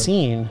right with it.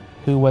 Maxine,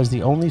 who was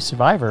the only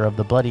survivor of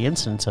the bloody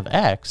incidents of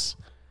X,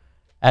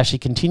 as she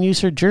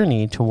continues her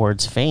journey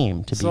towards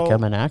fame to So-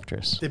 become an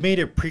actress. They made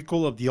a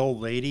prequel of the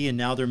old lady, and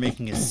now they're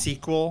making a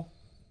sequel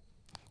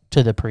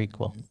To the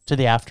prequel, to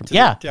the after. to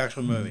Yeah, the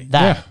actual movie.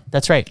 Yeah.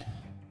 That's right.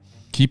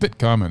 Keep it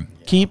coming.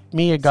 Keep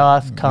Mia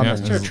Goth coming.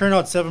 Yeah. Sure, turn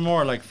out 7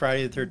 more like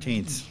Friday the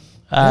 13th.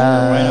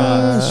 Why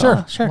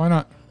not? Sure. Why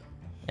not?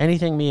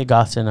 Anything Mia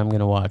Goth's in, I'm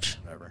gonna watch.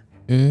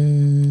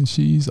 Whatever.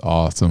 She's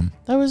awesome.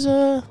 That was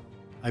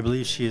I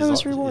believe she is. That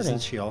was rewarding.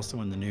 Isn't she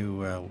also in the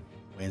new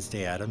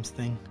Wednesday Addams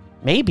thing?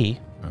 maybe,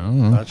 I don't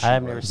know. Thought she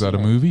I've was. never Is that a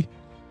seen it. movie?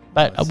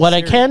 but It's a what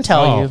I can series.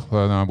 tell you,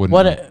 well, no, I wouldn't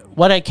know.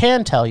 what I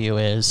can tell you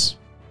is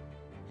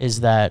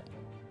that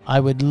I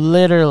would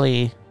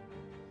literally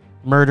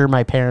murder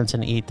my parents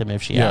and eat them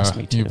if she asked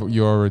me to.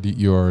 You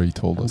already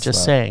told I'm us just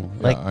that. saying,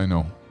 Yeah, like I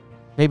know.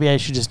 maybe I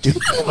should just do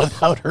it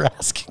without her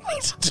asking me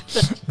to do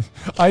it.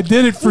 I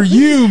did it for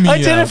you, Mia. I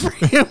did it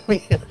for you,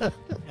 Mia.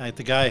 Like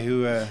the guy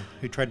who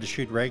tried to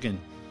shoot Reagan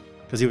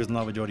because he was in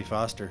love with Jodie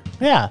Foster.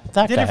 Yeah,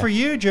 that Did guy. it for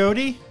you,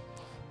 Jodie.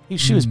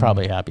 She was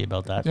probably happy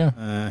about that.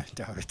 Yeah.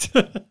 Doubt it.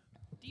 Do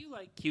you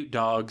like cute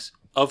dogs?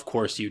 Of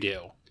course you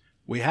do.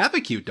 We have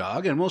a cute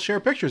dog, and we'll share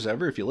pictures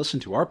of her if you listen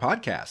to our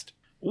podcast.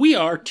 We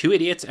are Two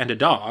Idiots and a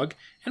Dog,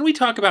 and we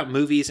talk about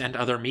movies and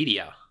other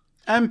media.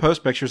 And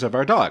post pictures of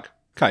our dog,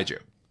 Kaiju.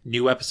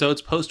 New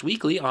episodes post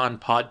weekly on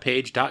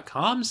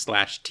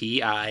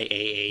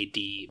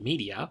podpage.com/TIAAD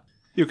media.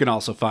 You can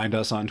also find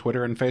us on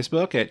Twitter and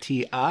Facebook at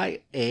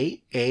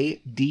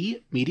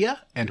TIAAD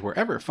Media, and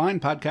wherever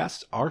fine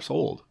podcasts are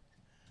sold.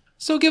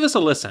 So give us a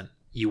listen.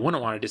 You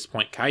wouldn't want to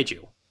disappoint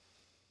Kaiju.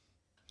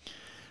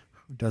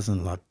 Who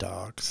doesn't love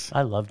dogs?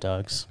 I love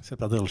dogs. Except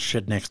that little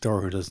shit next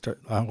door who just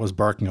was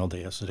barking all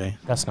day yesterday.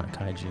 That's not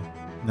kaiju.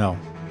 No.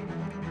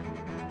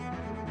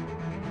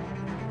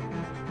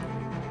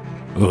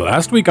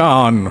 Last week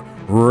on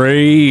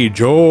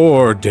Rage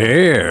or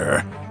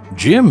Dare,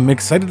 Jim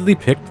excitedly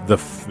picked the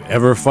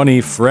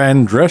ever-funny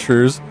Fran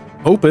Drescher's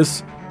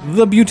opus,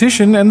 The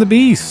Beautician and the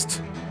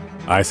Beast.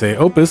 I say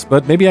opus,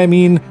 but maybe I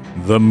mean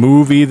the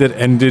movie that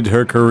ended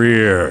her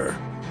career.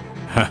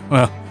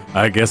 Well,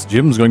 I guess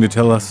Jim's going to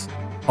tell us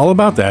all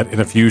about that in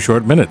a few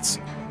short minutes.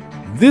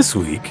 This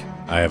week,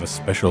 I have a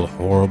special,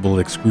 horrible,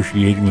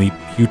 excruciatingly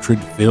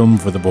putrid film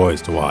for the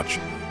boys to watch.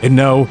 And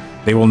no,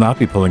 they will not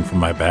be pulling from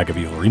my bag of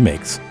evil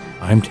remakes.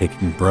 I'm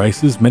taking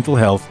Bryce's mental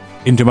health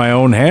into my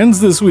own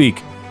hands this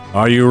week.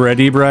 Are you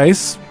ready,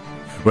 Bryce?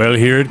 Well,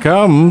 here it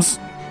comes.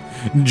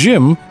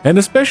 Jim, and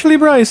especially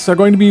Bryce, are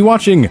going to be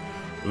watching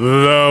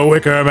The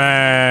Wicker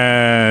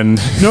Man.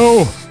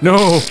 No,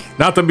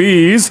 not the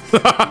bees.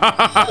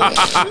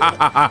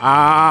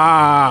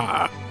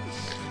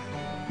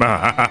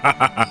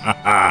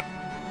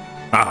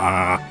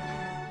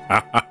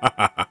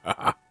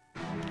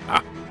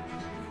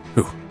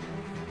 Whew.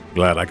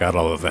 Glad I got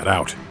all of that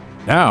out.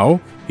 Now,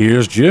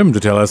 here's Jim to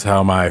tell us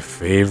how my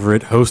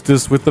favorite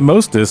hostess with the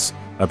mostess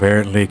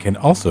apparently can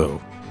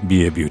also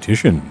be a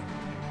beautician.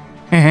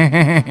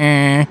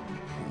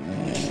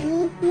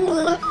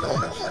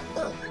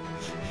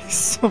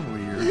 So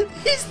weird.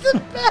 He's the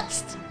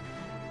best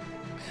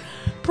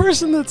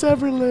person that's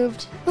ever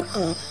lived.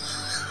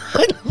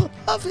 I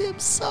love him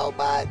so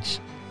much.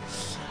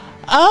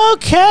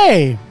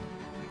 Okay.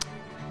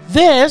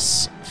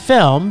 This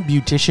film,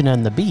 Beautician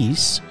and the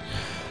Beast,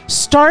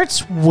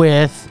 starts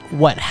with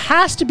what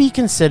has to be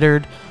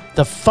considered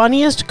the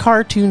funniest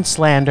cartoon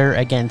slander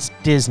against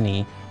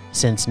Disney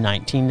since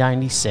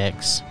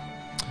 1996.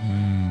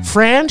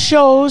 Fran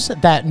shows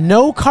that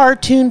no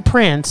cartoon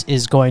prince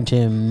is going to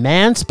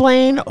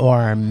mansplain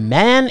or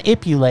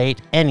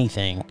manipulate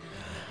anything.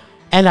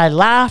 And I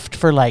laughed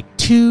for like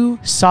 2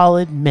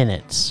 solid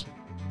minutes.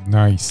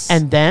 Nice.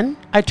 And then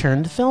I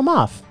turned the film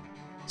off.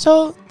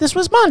 So this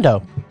was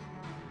Mondo.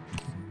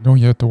 No,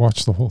 you have to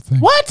watch the whole thing.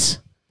 What?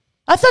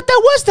 I thought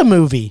that was the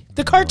movie,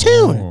 the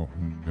cartoon. Oh,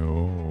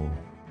 no.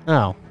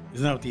 Oh,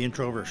 Isn't that what the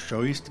intro of our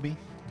show used to be?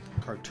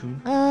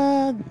 Cartoon?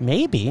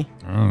 maybe.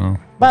 I don't know.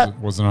 But-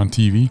 Was it on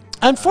TV?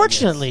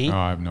 Unfortunately, Oh,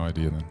 I have no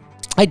idea then.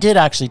 I did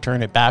actually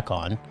turn it back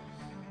on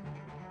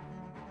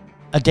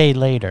a day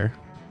later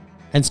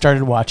and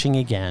started watching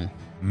again.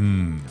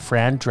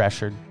 Fran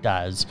Drescher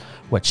does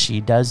what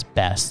she does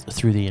best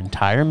through the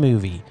entire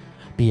movie,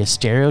 be a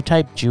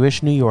stereotyped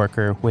Jewish New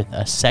Yorker with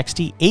a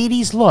sexy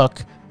 80s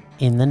look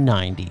in the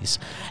 90s.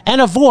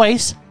 And a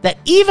voice that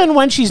even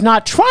when she's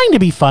not trying to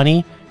be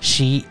funny,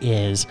 she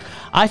is.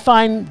 I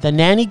find The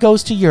Nanny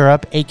Goes to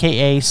Europe,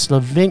 aka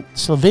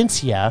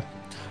Slovencia,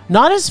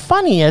 not as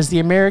funny as The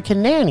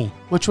American Nanny,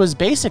 which was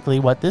basically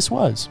what this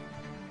was.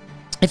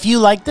 If you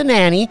like The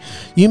Nanny,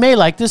 you may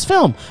like this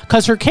film,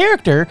 because her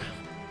character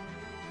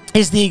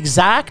is the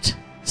exact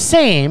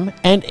same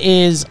and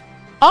is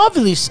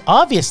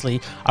obviously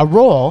a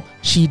role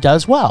she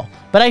does well.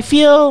 But I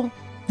feel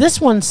this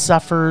one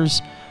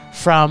suffers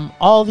from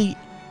all the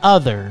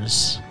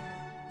others.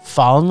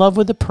 Fall in love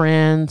with the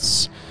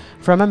prince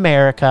from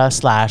America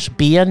 /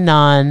 be a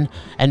nun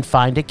and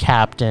find a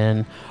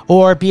captain,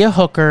 or be a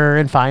hooker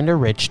and find a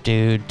rich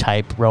dude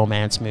type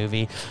romance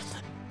movie.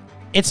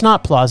 It's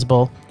not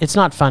plausible. It's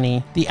not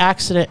funny. The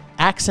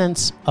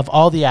accents of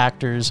all the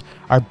actors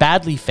are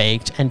badly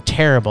faked and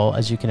terrible,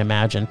 as you can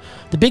imagine.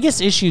 The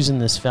biggest issues in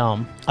this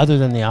film, other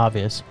than the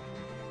obvious,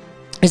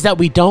 is that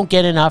we don't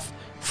get enough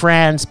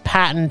Fran's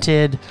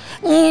patented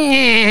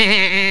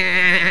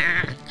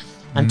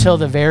until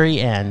the very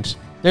end.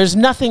 There's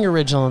nothing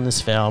original in this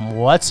film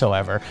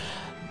whatsoever.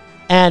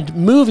 And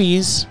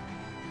movies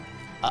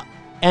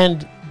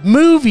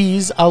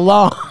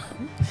along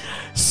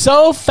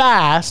so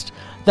fast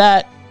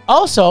that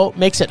also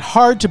makes it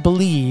hard to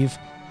believe,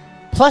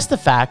 plus the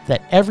fact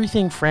that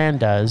everything Fran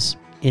does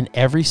in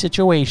every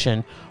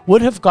situation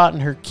would have gotten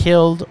her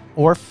killed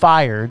or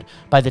fired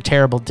by the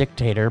terrible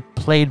dictator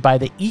played by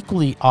the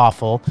equally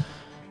awful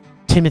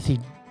Timothy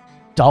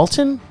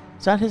Dalton.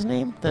 Is that his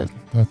name?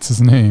 That's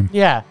his name.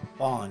 Yeah.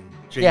 Bond.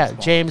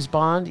 James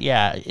Bond.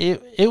 Yeah.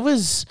 It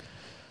was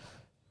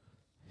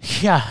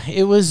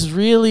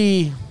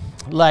really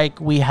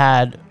like we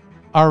had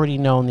already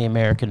known the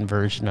American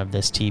version of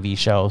this TV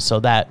show, so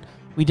that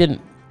there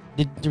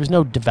was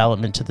no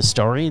development to the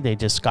story. They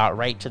just got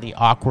right to the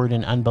awkward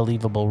and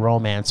unbelievable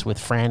romance with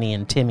Franny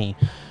and Timmy,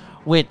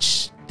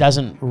 which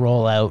doesn't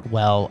roll out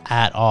well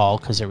at all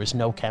because there was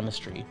no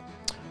chemistry.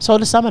 So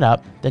to sum it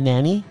up, the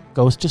nanny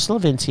goes to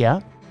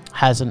Slavincia,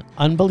 has an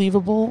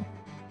unbelievable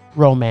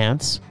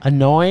romance,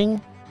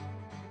 annoying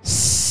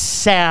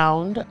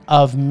sound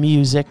of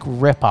music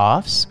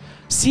ripoffs,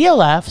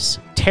 CLFs,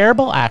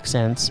 terrible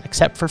accents,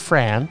 except for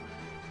Fran,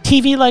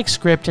 TV-like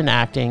script and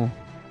acting,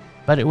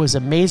 but it was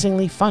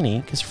amazingly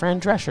funny because Fran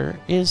Drescher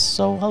is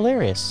so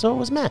hilarious. So it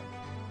was Matt.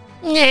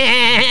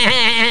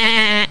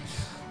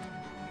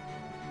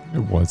 It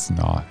was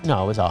not.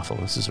 No, it was awful.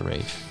 This is a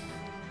rage.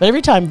 But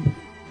every time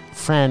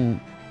Fran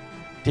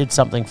did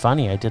something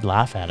funny, I did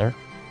laugh at her.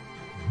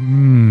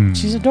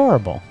 She's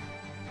adorable.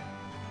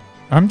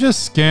 I'm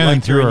just scanning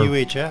Like through. through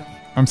UHF.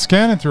 I'm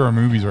scanning through our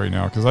movies right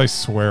now because I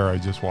swear I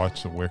just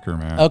watched The Wicker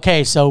Man.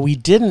 Okay, so we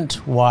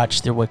didn't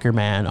watch The Wicker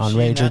Man on She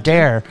Rage or not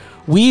Dare.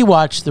 We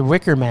watched The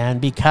Wicker Man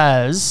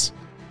because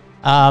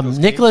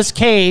Nicolas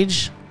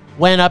Cage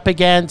went up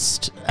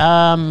against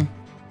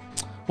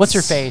what's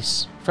her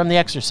face from The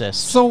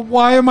Exorcist. So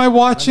why am I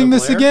watching Linda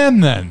this Blair? again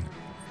then?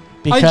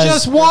 I Because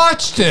just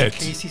watched it.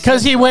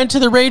 because he went to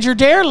the Rage or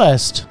Dare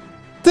list.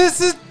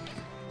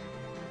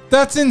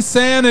 That's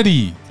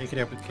insanity. Take it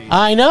up with Kate.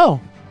 I know.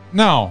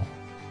 No,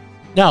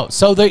 No,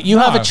 so you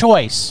have a No,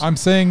 choice. I'm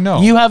saying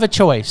no. You have a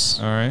choice.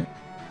 All right.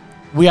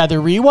 We either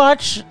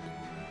rewatch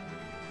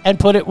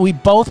and we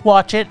both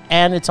watch it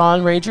and it's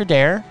on Rage or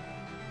Dare,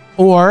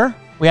 or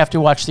we have to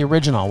watch the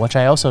original, which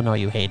I also know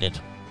you hated.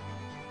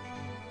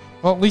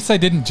 Well, at least I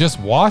didn't just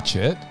watch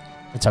it.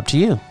 It's up to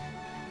you.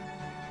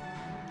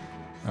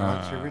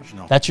 What's the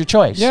original? That's your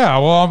choice. Yeah,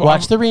 well,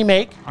 Watch the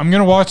remake. I'm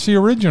gonna watch the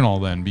original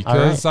then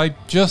because I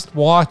just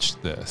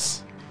watched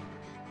this.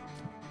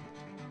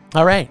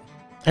 All right.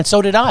 And so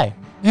did I.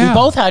 Yeah. We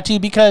both had to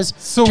because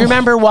So- do you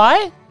remember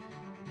why?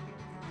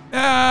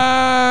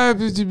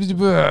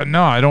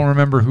 No, I don't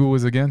remember who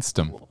was against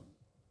him.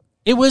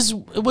 It was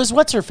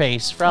what's her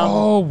face from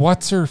Oh,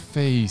 what's her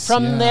face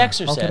From The How could I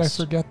Exorcist.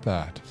 forget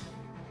that?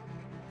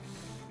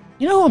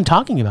 You know who I'm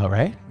talking about,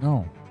 right?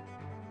 No.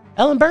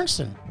 Ellen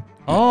Bernstein.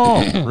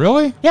 Oh,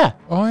 really? Yeah.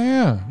 Oh,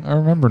 yeah. I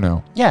remember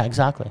now. Yeah,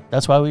 exactly.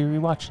 That's why we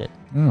rewatched it.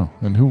 Oh,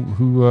 and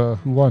who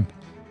won?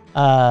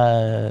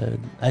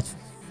 I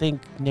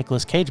think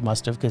Nicolas Cage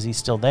must have because he's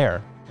still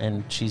there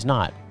and she's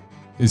not.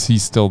 Is he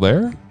still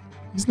there?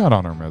 He's not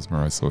on our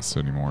mesmerized list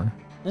anymore.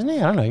 Isn't he?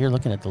 I don't know. You're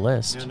looking at the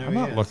list. No, no, I'm he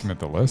not is. looking at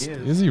the list. He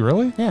Is he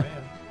really? Yeah.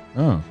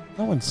 Oh,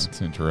 No one's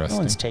that's interesting.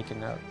 no one's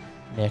taking out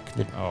Nick.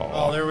 Oh,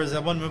 Oh, there was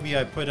that one movie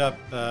I put up,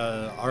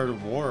 Art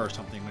of War or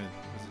something with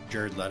was it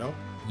Jared Leto.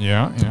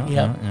 yeah.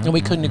 Yeah. And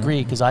we couldn't yeah.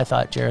 agree because I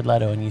thought Jared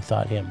Leto and you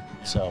thought him.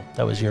 So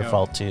that was There you your go.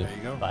 fault too, There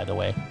you go. by the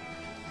way.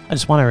 I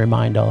just want to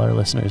remind all our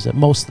listeners that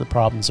most of the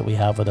problems that we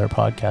have with our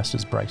podcast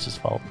is Bryce's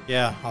fault.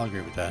 Yeah, I'll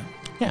agree with that.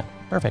 Yeah,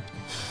 perfect.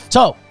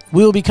 So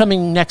we will be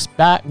coming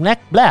back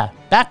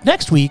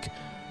next week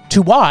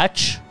to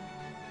watch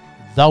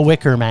The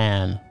Wicker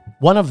Man.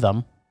 One of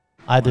them,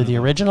 either the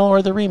original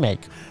or the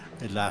remake.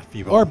 I'd laugh if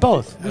you Or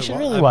both. We should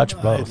really watch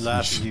both. I'd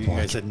laugh if you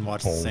guys didn't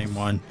watch the same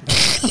one.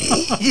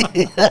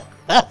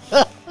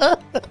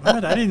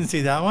 What? I didn't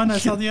see that one. I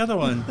saw the other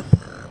one.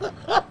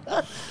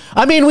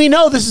 I mean, we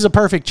know this is a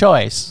perfect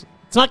choice.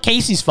 It's not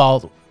Casey's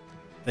fault.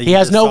 That He you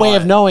has just no saw way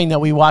of it. knowing that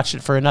we watched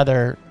it for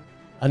another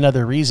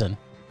reason.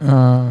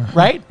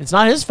 Right? It's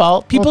not his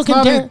fault. People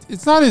can dare.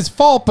 It's not his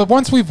fault, but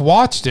once we've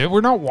watched it,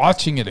 we're not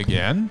watching it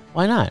again.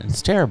 Why not?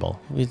 It's terrible.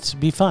 It's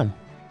be fun.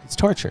 It's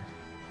torture.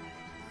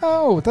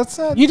 Oh, that's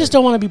not. You just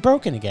don't want to be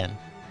broken again.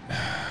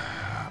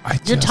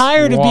 You're just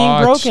tired of being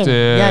watched broken.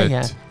 it. Yeah,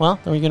 yeah. Well,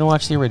 then we're going to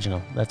watch the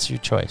original. That's your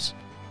choice.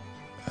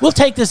 We'll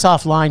take this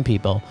offline,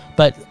 people.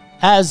 But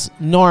as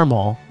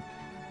normal,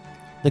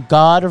 the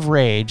god of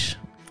rage,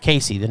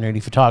 Casey, the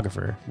nerdy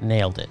photographer,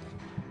 nailed it.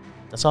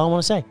 That's all I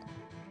want to say.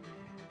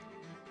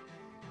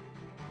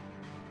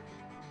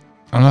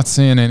 I'm not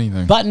saying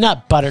anything. Button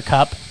up,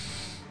 Buttercup.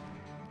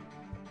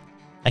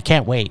 I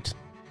can't wait.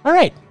 All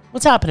right.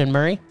 What's happening,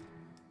 Murray?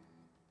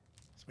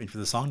 Let's wait for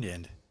the song to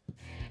end.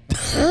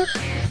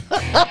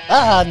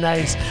 Ah,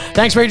 nice.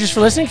 Thanks, Ragers, for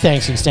listening.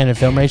 Thanks to Extended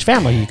Film Rage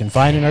family you can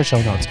find in our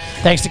show notes.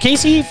 Thanks to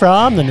Casey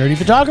from The Nerdy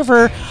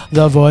Photographer,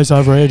 the voice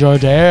of Rage or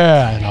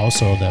Dare, and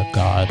also the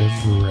God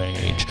of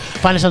Rage.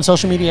 Find us on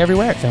social media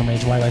everywhere at Film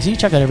Rage YYC.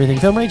 Check out everything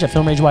Film Rage at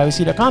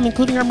filmrageYYC.com,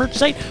 including our merch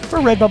site for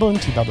Redbubble and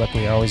TeePublic.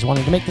 We are always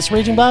wanting to make this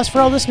raging blast for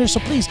all listeners, so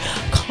please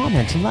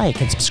comment,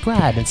 like, and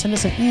subscribe, and send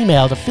us an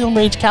email to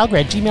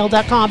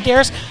filmragecalgary@gmail.com. Dare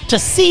us to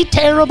see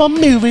terrible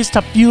movies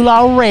to fuel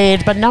our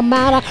rage, but no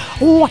matter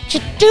what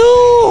you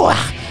do,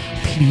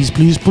 please,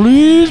 please,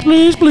 please,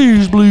 please,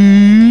 please,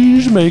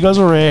 please make us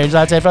rage.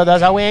 That's it for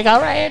this week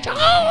of Rage.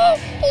 Oh,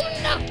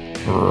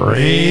 no.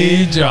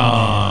 Rage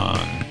on.